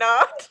hope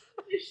not.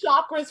 Your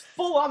chakras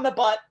full on the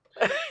butt.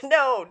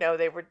 No,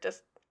 they were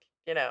just,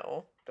 you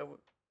know,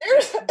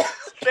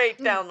 straight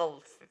down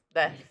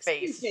the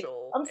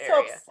facial I'm area.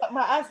 so upset.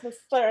 My eyes are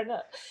flaring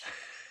up.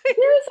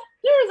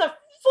 There is a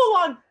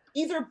full-on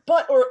either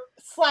butt or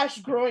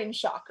 / groin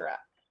chakra.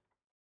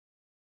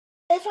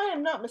 If I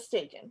am not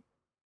mistaken.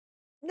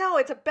 No,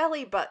 it's a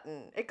belly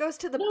button. It goes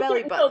to the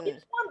belly button. No,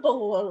 there's one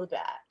below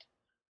that.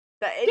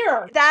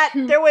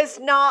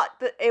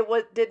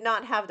 Did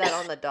not have that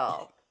on the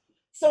doll.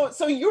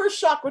 So your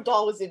chakra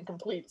doll was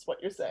incomplete, is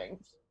what you're saying?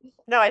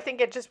 No, I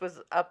think it just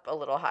was up a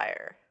little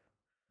higher.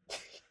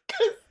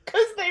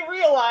 Because they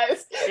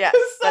realized, yes,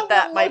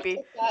 that might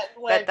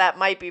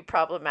be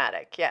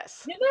problematic.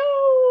 Yes, you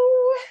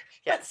know.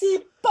 Yes.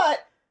 But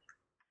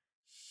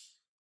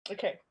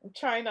okay, I'm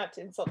trying not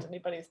to insult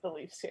anybody's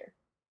beliefs here.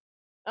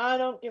 I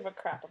don't give a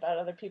crap about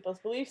other people's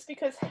beliefs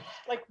because,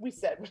 like we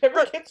said,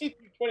 whatever Look. gets you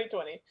through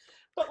 2020.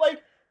 But like,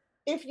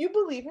 if you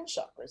believe in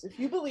chakras, if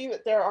you believe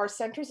that there are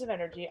centers of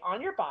energy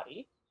on your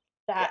body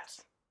that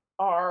Yes.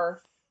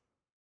 are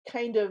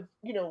kind of,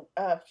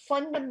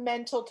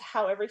 fundamental to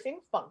how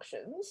everything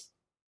functions,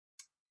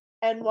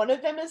 and one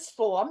of them is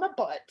full on the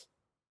butt.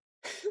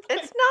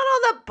 It's not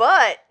on the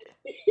butt.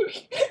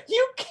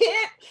 You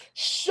can't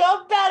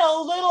shove that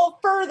a little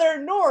further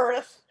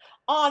north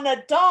on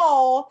a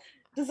doll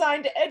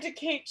designed to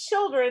educate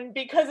children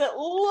because it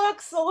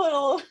looks a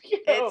little,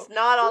 It's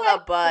not on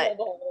the butt.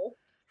 questionable.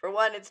 For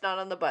one, it's not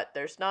on the butt.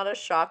 There's not a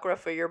chakra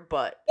for your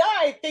butt.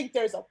 I think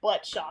there's a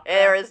butt chakra.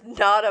 There is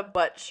not a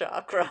butt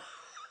chakra.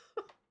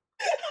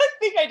 I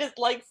think I just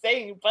like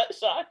saying butt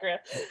chakra.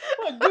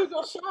 I'm gonna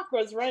Google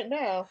chakras right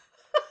now.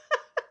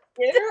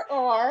 Where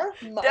are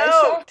my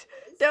chakras?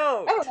 I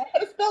don't know how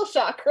to spell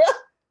chakra.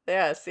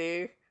 Yeah,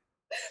 see?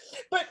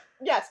 But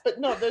yes, but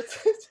no, there's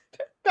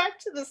back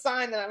to the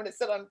sign that I'm going to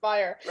set on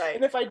fire. Right.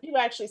 And if I do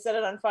actually set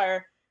it on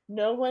fire,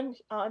 no one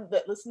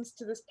that listens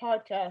to this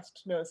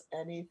podcast knows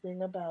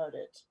anything about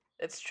it.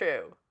 It's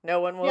true. No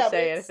one will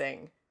say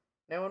anything.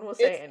 No one will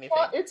say anything.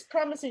 It's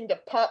promising to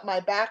pop my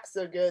back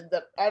so good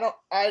that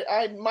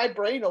my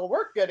brain will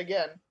work good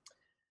again.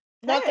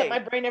 Not that my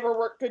brain ever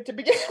worked good to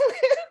begin with.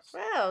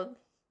 Well,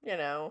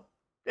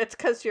 it's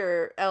because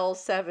your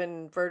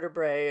L7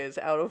 vertebrae is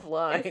out of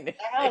line.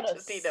 Out of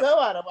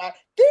line.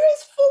 There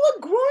is full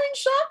of groin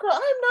chakra.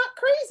 I'm not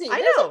crazy.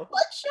 There's a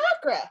butt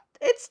chakra.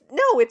 It's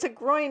a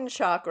groin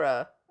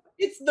chakra.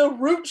 It's the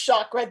root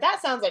chakra.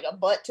 That sounds like a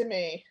butt to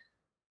me.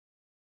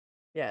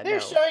 Yeah,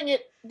 they're showing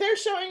it. They're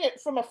showing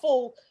it from the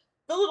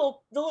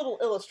little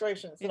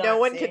illustrations. No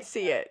one can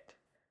see it.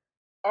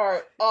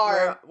 We're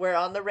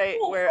on the right.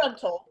 We're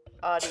frontal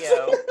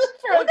audio.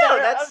 For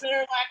that's a better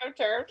lack of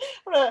term.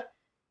 I'm gonna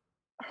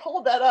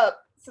hold that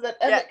up so that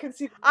Emmett can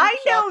see. I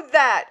know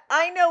that.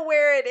 I know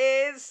where it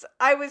is.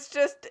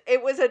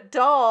 It was a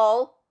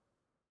doll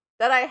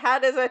that I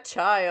had as a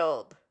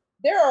child.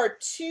 There are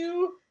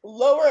 2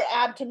 lower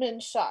abdomen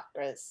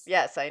chakras.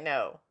 Yes, I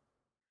know.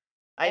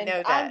 I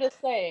know that. I'm just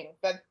saying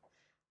that.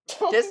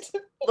 Just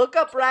look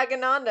up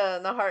Ragananda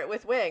and the Heart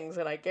with Wings,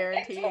 and I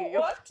guarantee you. I don't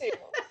want to.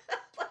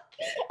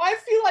 I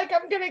feel like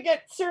I'm gonna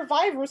get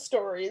survivor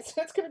stories.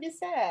 It's gonna be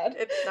sad.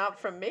 It's not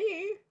from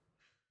me.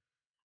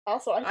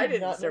 Also, I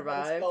didn't not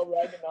survive. Know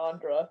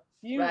Ragananda.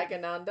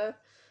 Ragananda.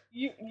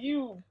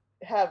 You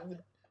have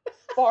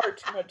far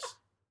too much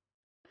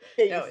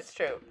faith. No, it's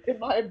true. In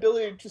my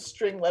ability to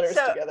string letters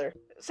together.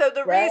 So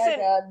the reason.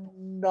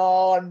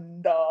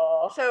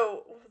 Ragananda.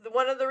 So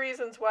one of the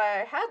reasons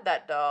why I had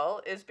that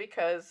doll is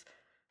because,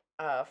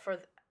 for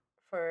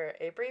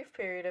a brief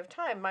period of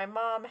time, my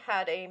mom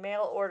had a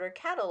mail order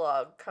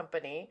catalog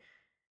company,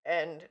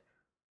 and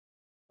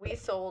we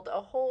sold a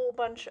whole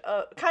bunch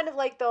of, kind of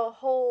like the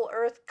Whole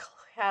Earth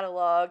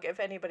catalog, if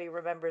anybody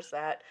remembers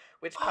that,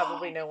 which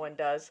probably no one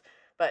does,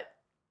 but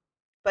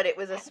it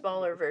was a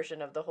smaller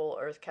version of the Whole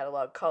Earth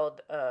catalog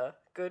called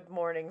Good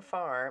Morning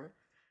Farm,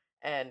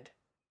 and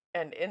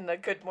in the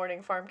Good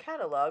Morning Farm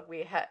catalog,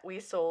 we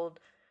sold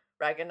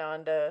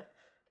Ragananda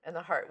and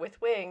the Heart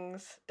with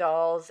Wings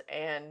dolls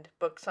and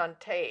books on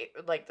tape,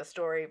 like the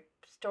story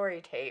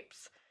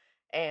tapes,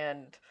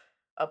 and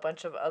a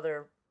bunch of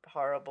other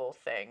horrible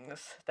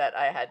things that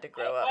I had to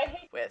grow up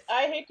with.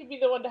 I hate to be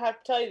the one to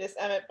have to tell you this,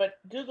 Emmett, but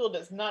Google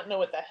does not know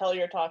what the hell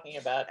you're talking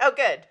about. Oh,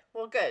 good.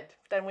 Well, good.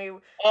 Then we.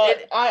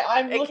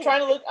 I'm going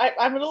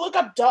to look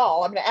up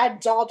doll. I'm going to add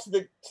doll to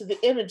the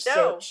image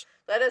search.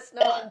 Let us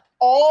know.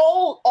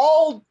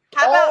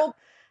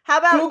 How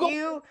about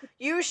Google?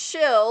 you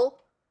shill,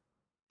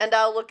 and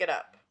I'll look it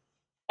up.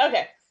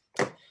 Okay.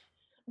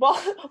 Well,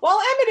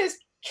 while Emmett is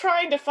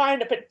trying to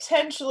find a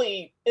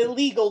potentially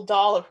illegal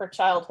doll of her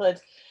childhood,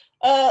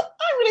 I'm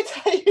going to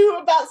tell you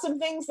about some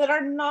things that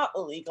are not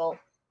illegal.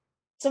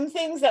 Some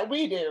things that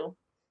we do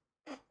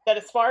that,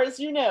 as far as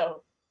you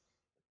know,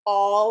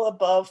 all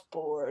above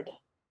board.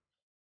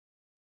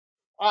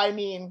 I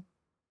mean,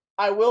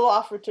 I will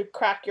offer to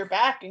crack your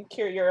back and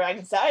cure your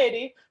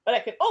anxiety, but I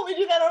can only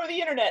do that over the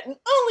internet, and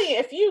only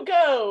if you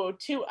go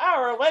to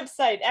our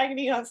website,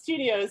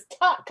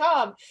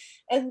 agonyonstudios.com,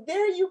 and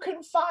there you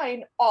can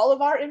find all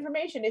of our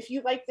information if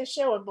you like the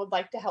show and would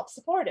like to help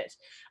support it.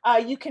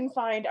 You can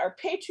find our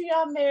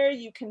Patreon there,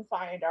 you can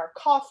find our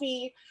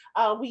Ko-fi.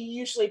 We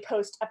usually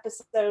post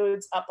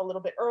episodes up a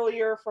little bit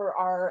earlier for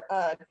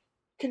our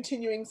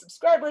continuing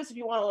subscribers if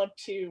you want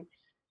to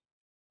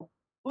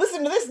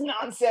listen to this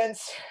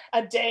nonsense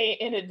a day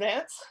in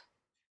advance.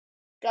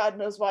 God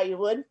knows why you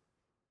would.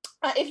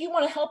 If you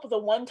want to help with a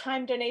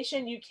one-time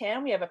donation, you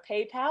can. We have a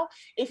PayPal.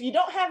 If you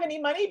don't have any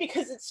money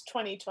because it's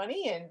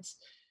 2020 and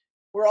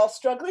we're all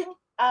struggling,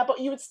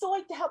 but you would still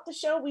like to help the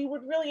show, we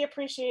would really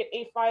appreciate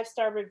a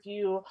 5-star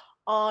review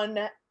on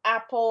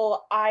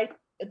Apple. I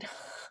always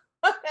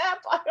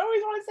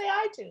want to say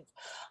iTunes.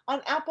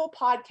 On Apple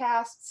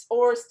Podcasts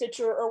or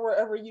Stitcher or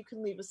wherever you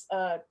can leave us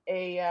a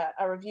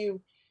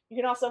review. You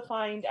can also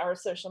find our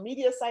social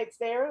media sites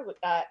there.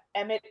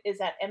 Emmett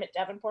is at Emmett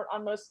Davenport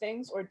on most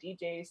things, or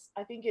DJ's,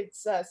 I think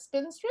it's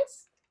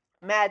Spinstress?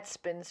 Mad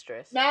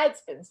Spinstress. Mad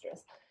Spinstress.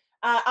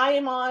 I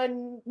am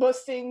on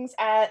most things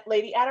at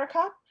Lady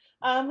Addercop.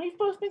 We've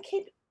both been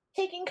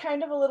taking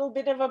kind of a little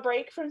bit of a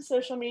break from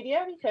social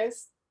media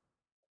because,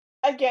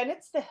 again,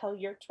 it's the hell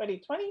year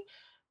 2020,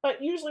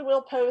 but usually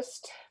we'll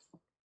post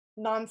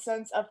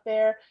nonsense up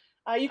there.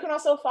 You can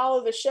also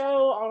follow the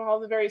show on all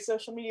the various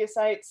social media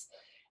sites.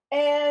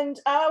 And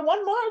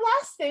one more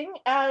last thing,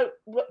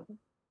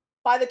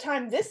 by the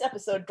time this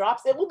episode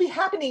drops, it will be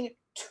happening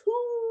tonight.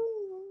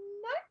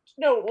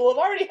 No, it will have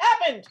already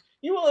happened.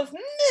 You will have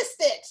missed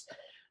it.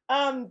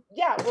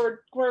 Yeah,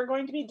 we're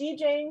going to be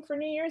DJing for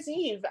New Year's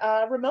Eve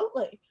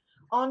remotely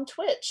on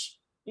Twitch.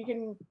 You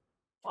can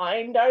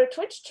find our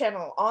Twitch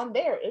channel on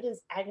there. It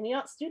is Agony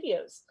Aunt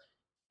Studios.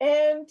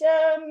 And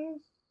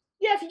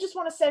yeah, if you just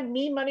want to send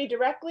me money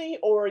directly,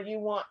 or you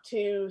want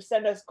to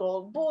send us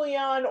gold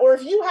bullion, or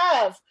if you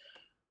have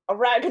a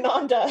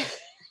Raganonda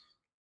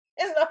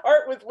in the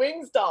Heart with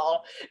Wings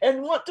doll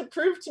and want to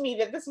prove to me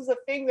that this is a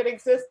thing that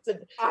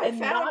existed I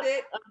found not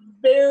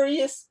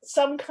it.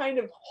 Some kind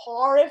of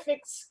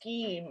horrific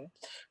scheme.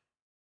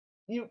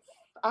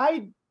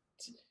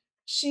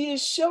 She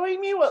is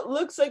showing me what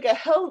looks like a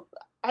hell.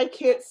 I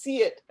can't see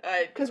it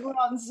because we're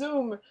on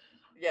Zoom.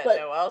 Yeah, but,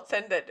 no, I'll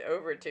send it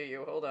over to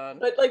you. Hold on.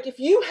 But like, if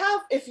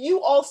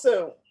you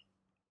also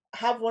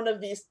have one of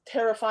these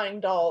terrifying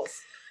dolls,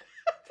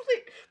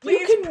 please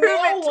you can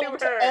prove mail it one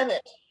to her. to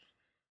Emmett.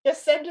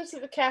 Just send it to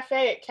the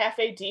cafe at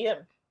Cafe Diem.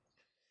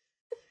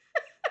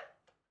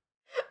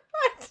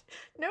 What?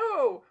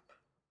 No.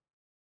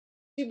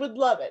 She would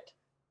love it.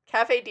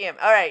 Cafe Diem.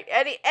 All right.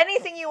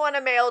 Anything you want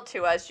to mail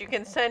to us, you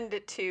can send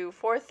it to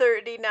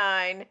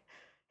 439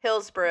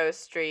 Hillsborough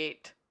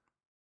Street,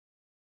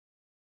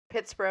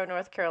 Pittsboro,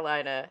 North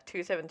Carolina,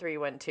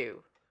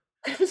 27312.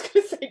 I was going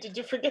to say, did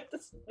you forget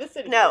this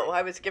city? No,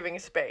 I was giving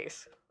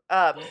space.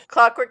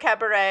 Clockwork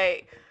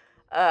Cabaret,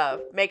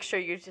 make sure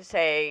you just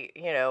say,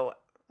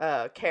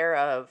 care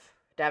of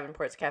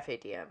Davenport's Cafe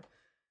Diem.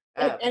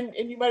 And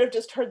you might have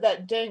just heard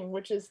that ding,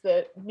 which is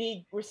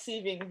me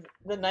receiving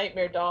the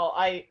nightmare doll.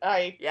 I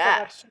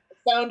forgot to turn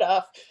the sound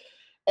off.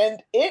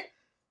 And it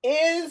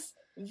is,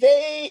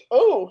 they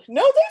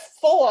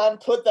full on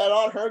put that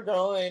on her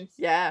going.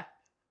 Yeah.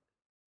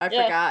 I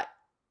forgot.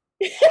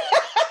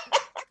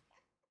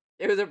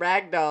 It was a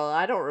rag doll.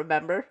 I don't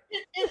remember.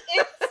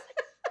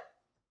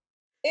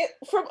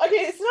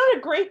 It's not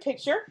a great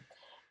picture,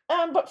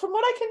 but from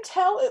what I can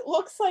tell, it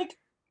looks like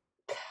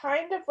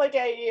kind of like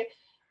a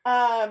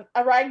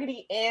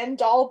Raggedy Ann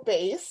doll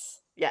base.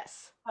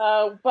 Yes.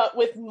 But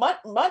with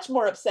much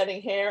more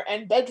upsetting hair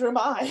and bedroom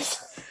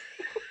eyes.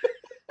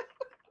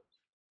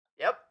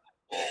 Yep.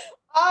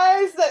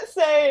 Eyes that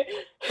say,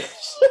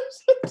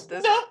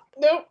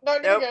 nope,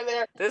 not gonna go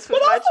there. This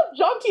was also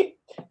jaunty,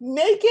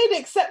 naked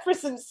except for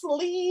some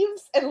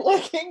sleeves and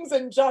leggings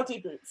and jaunty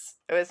boots.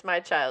 It was my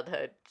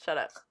childhood. Shut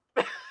up.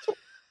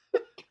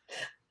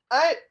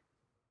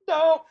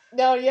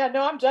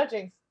 I'm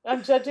judging.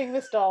 I'm judging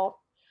this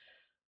doll.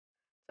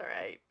 All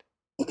right.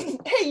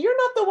 Hey, you're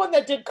not the one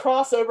that did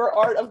crossover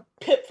art of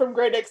Pip from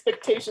Great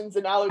Expectations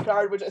and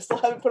Alucard, which I still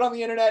haven't put on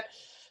the internet.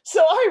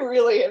 So I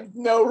really have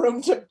no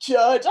room to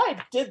judge.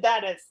 I did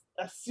that as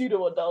a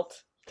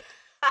pseudo-adult.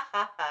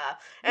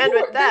 And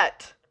with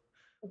that,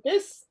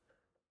 this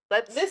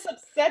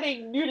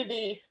upsetting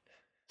nudity.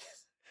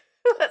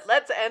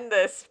 Let's end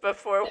this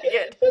before we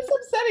get. This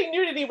upsetting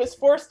nudity was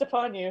forced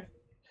upon you.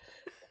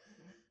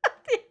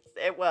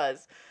 It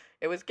was.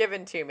 It was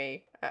given to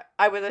me.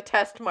 I was a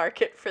test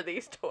market for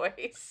these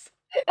toys.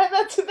 And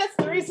that's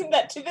the reason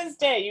that to this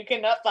day you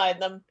cannot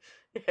find them.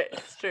 Yeah,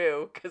 it's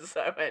true, because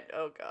I went,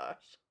 oh gosh.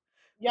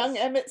 Young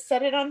Emmett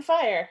set it on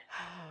fire.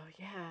 Oh,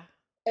 yeah.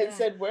 And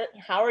said,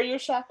 how are your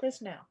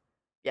chakras now?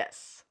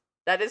 Yes,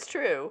 that is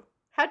true.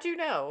 How'd you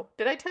know?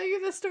 Did I tell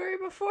you this story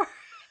before?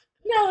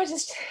 No, I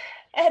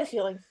had a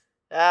feeling.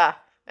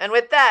 And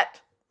with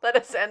that, let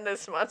us end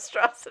this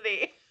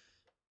monstrosity.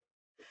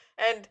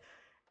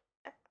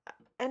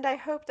 And I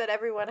hope that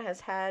everyone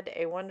has had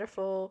a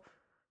wonderful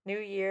new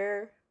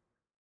year.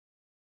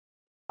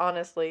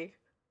 Honestly,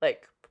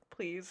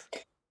 please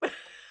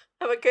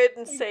have a good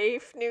and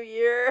safe new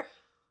year.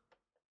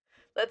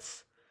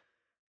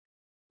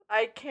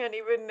 I can't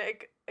even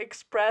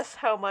express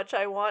how much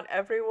I want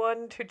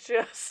everyone to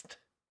just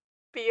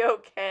be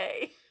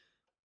okay.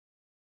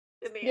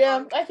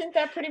 I think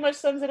that pretty much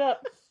sums it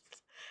up.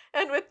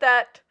 And with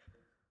that,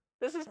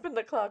 this has been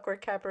the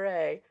Clockwork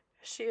Cabaret.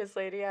 She is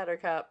Lady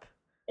Addercop.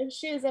 And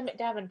she is Emmett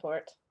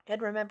Davenport.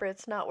 And remember,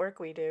 it's not work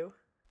we do.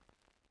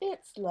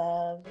 It's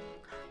love.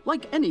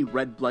 Like any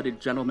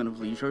red-blooded gentleman of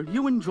leisure,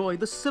 you enjoy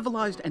the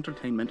civilized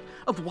entertainment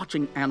of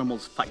watching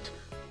animals fight.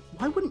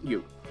 Why wouldn't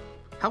you?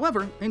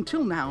 However,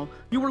 until now,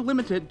 you were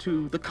limited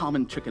to the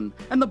common chicken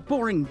and the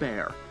boring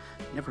bear.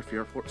 Never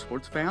fear,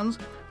 sports fans.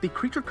 The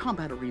Creature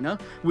Combat Arena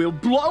will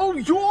blow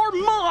your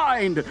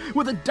mind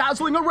with a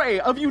dazzling array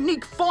of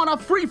unique fauna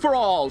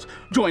free-for-alls.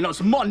 Join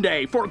us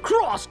Monday for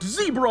Crossed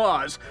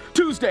Zebras.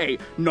 Tuesday,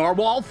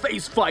 Narwhal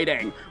Face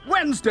Fighting.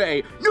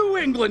 Wednesday, New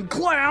England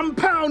Clam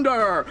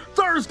Pounder.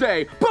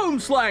 Thursday,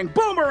 Boomslang,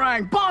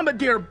 Boomerang,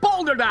 Bombardier,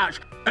 Balderdash.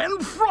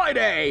 And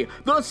Friday,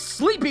 the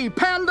Sleepy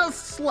Panda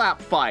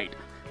Slap Fight.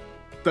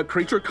 The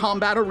Creature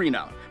Combat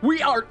Arena.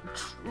 We are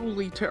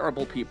truly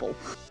terrible people.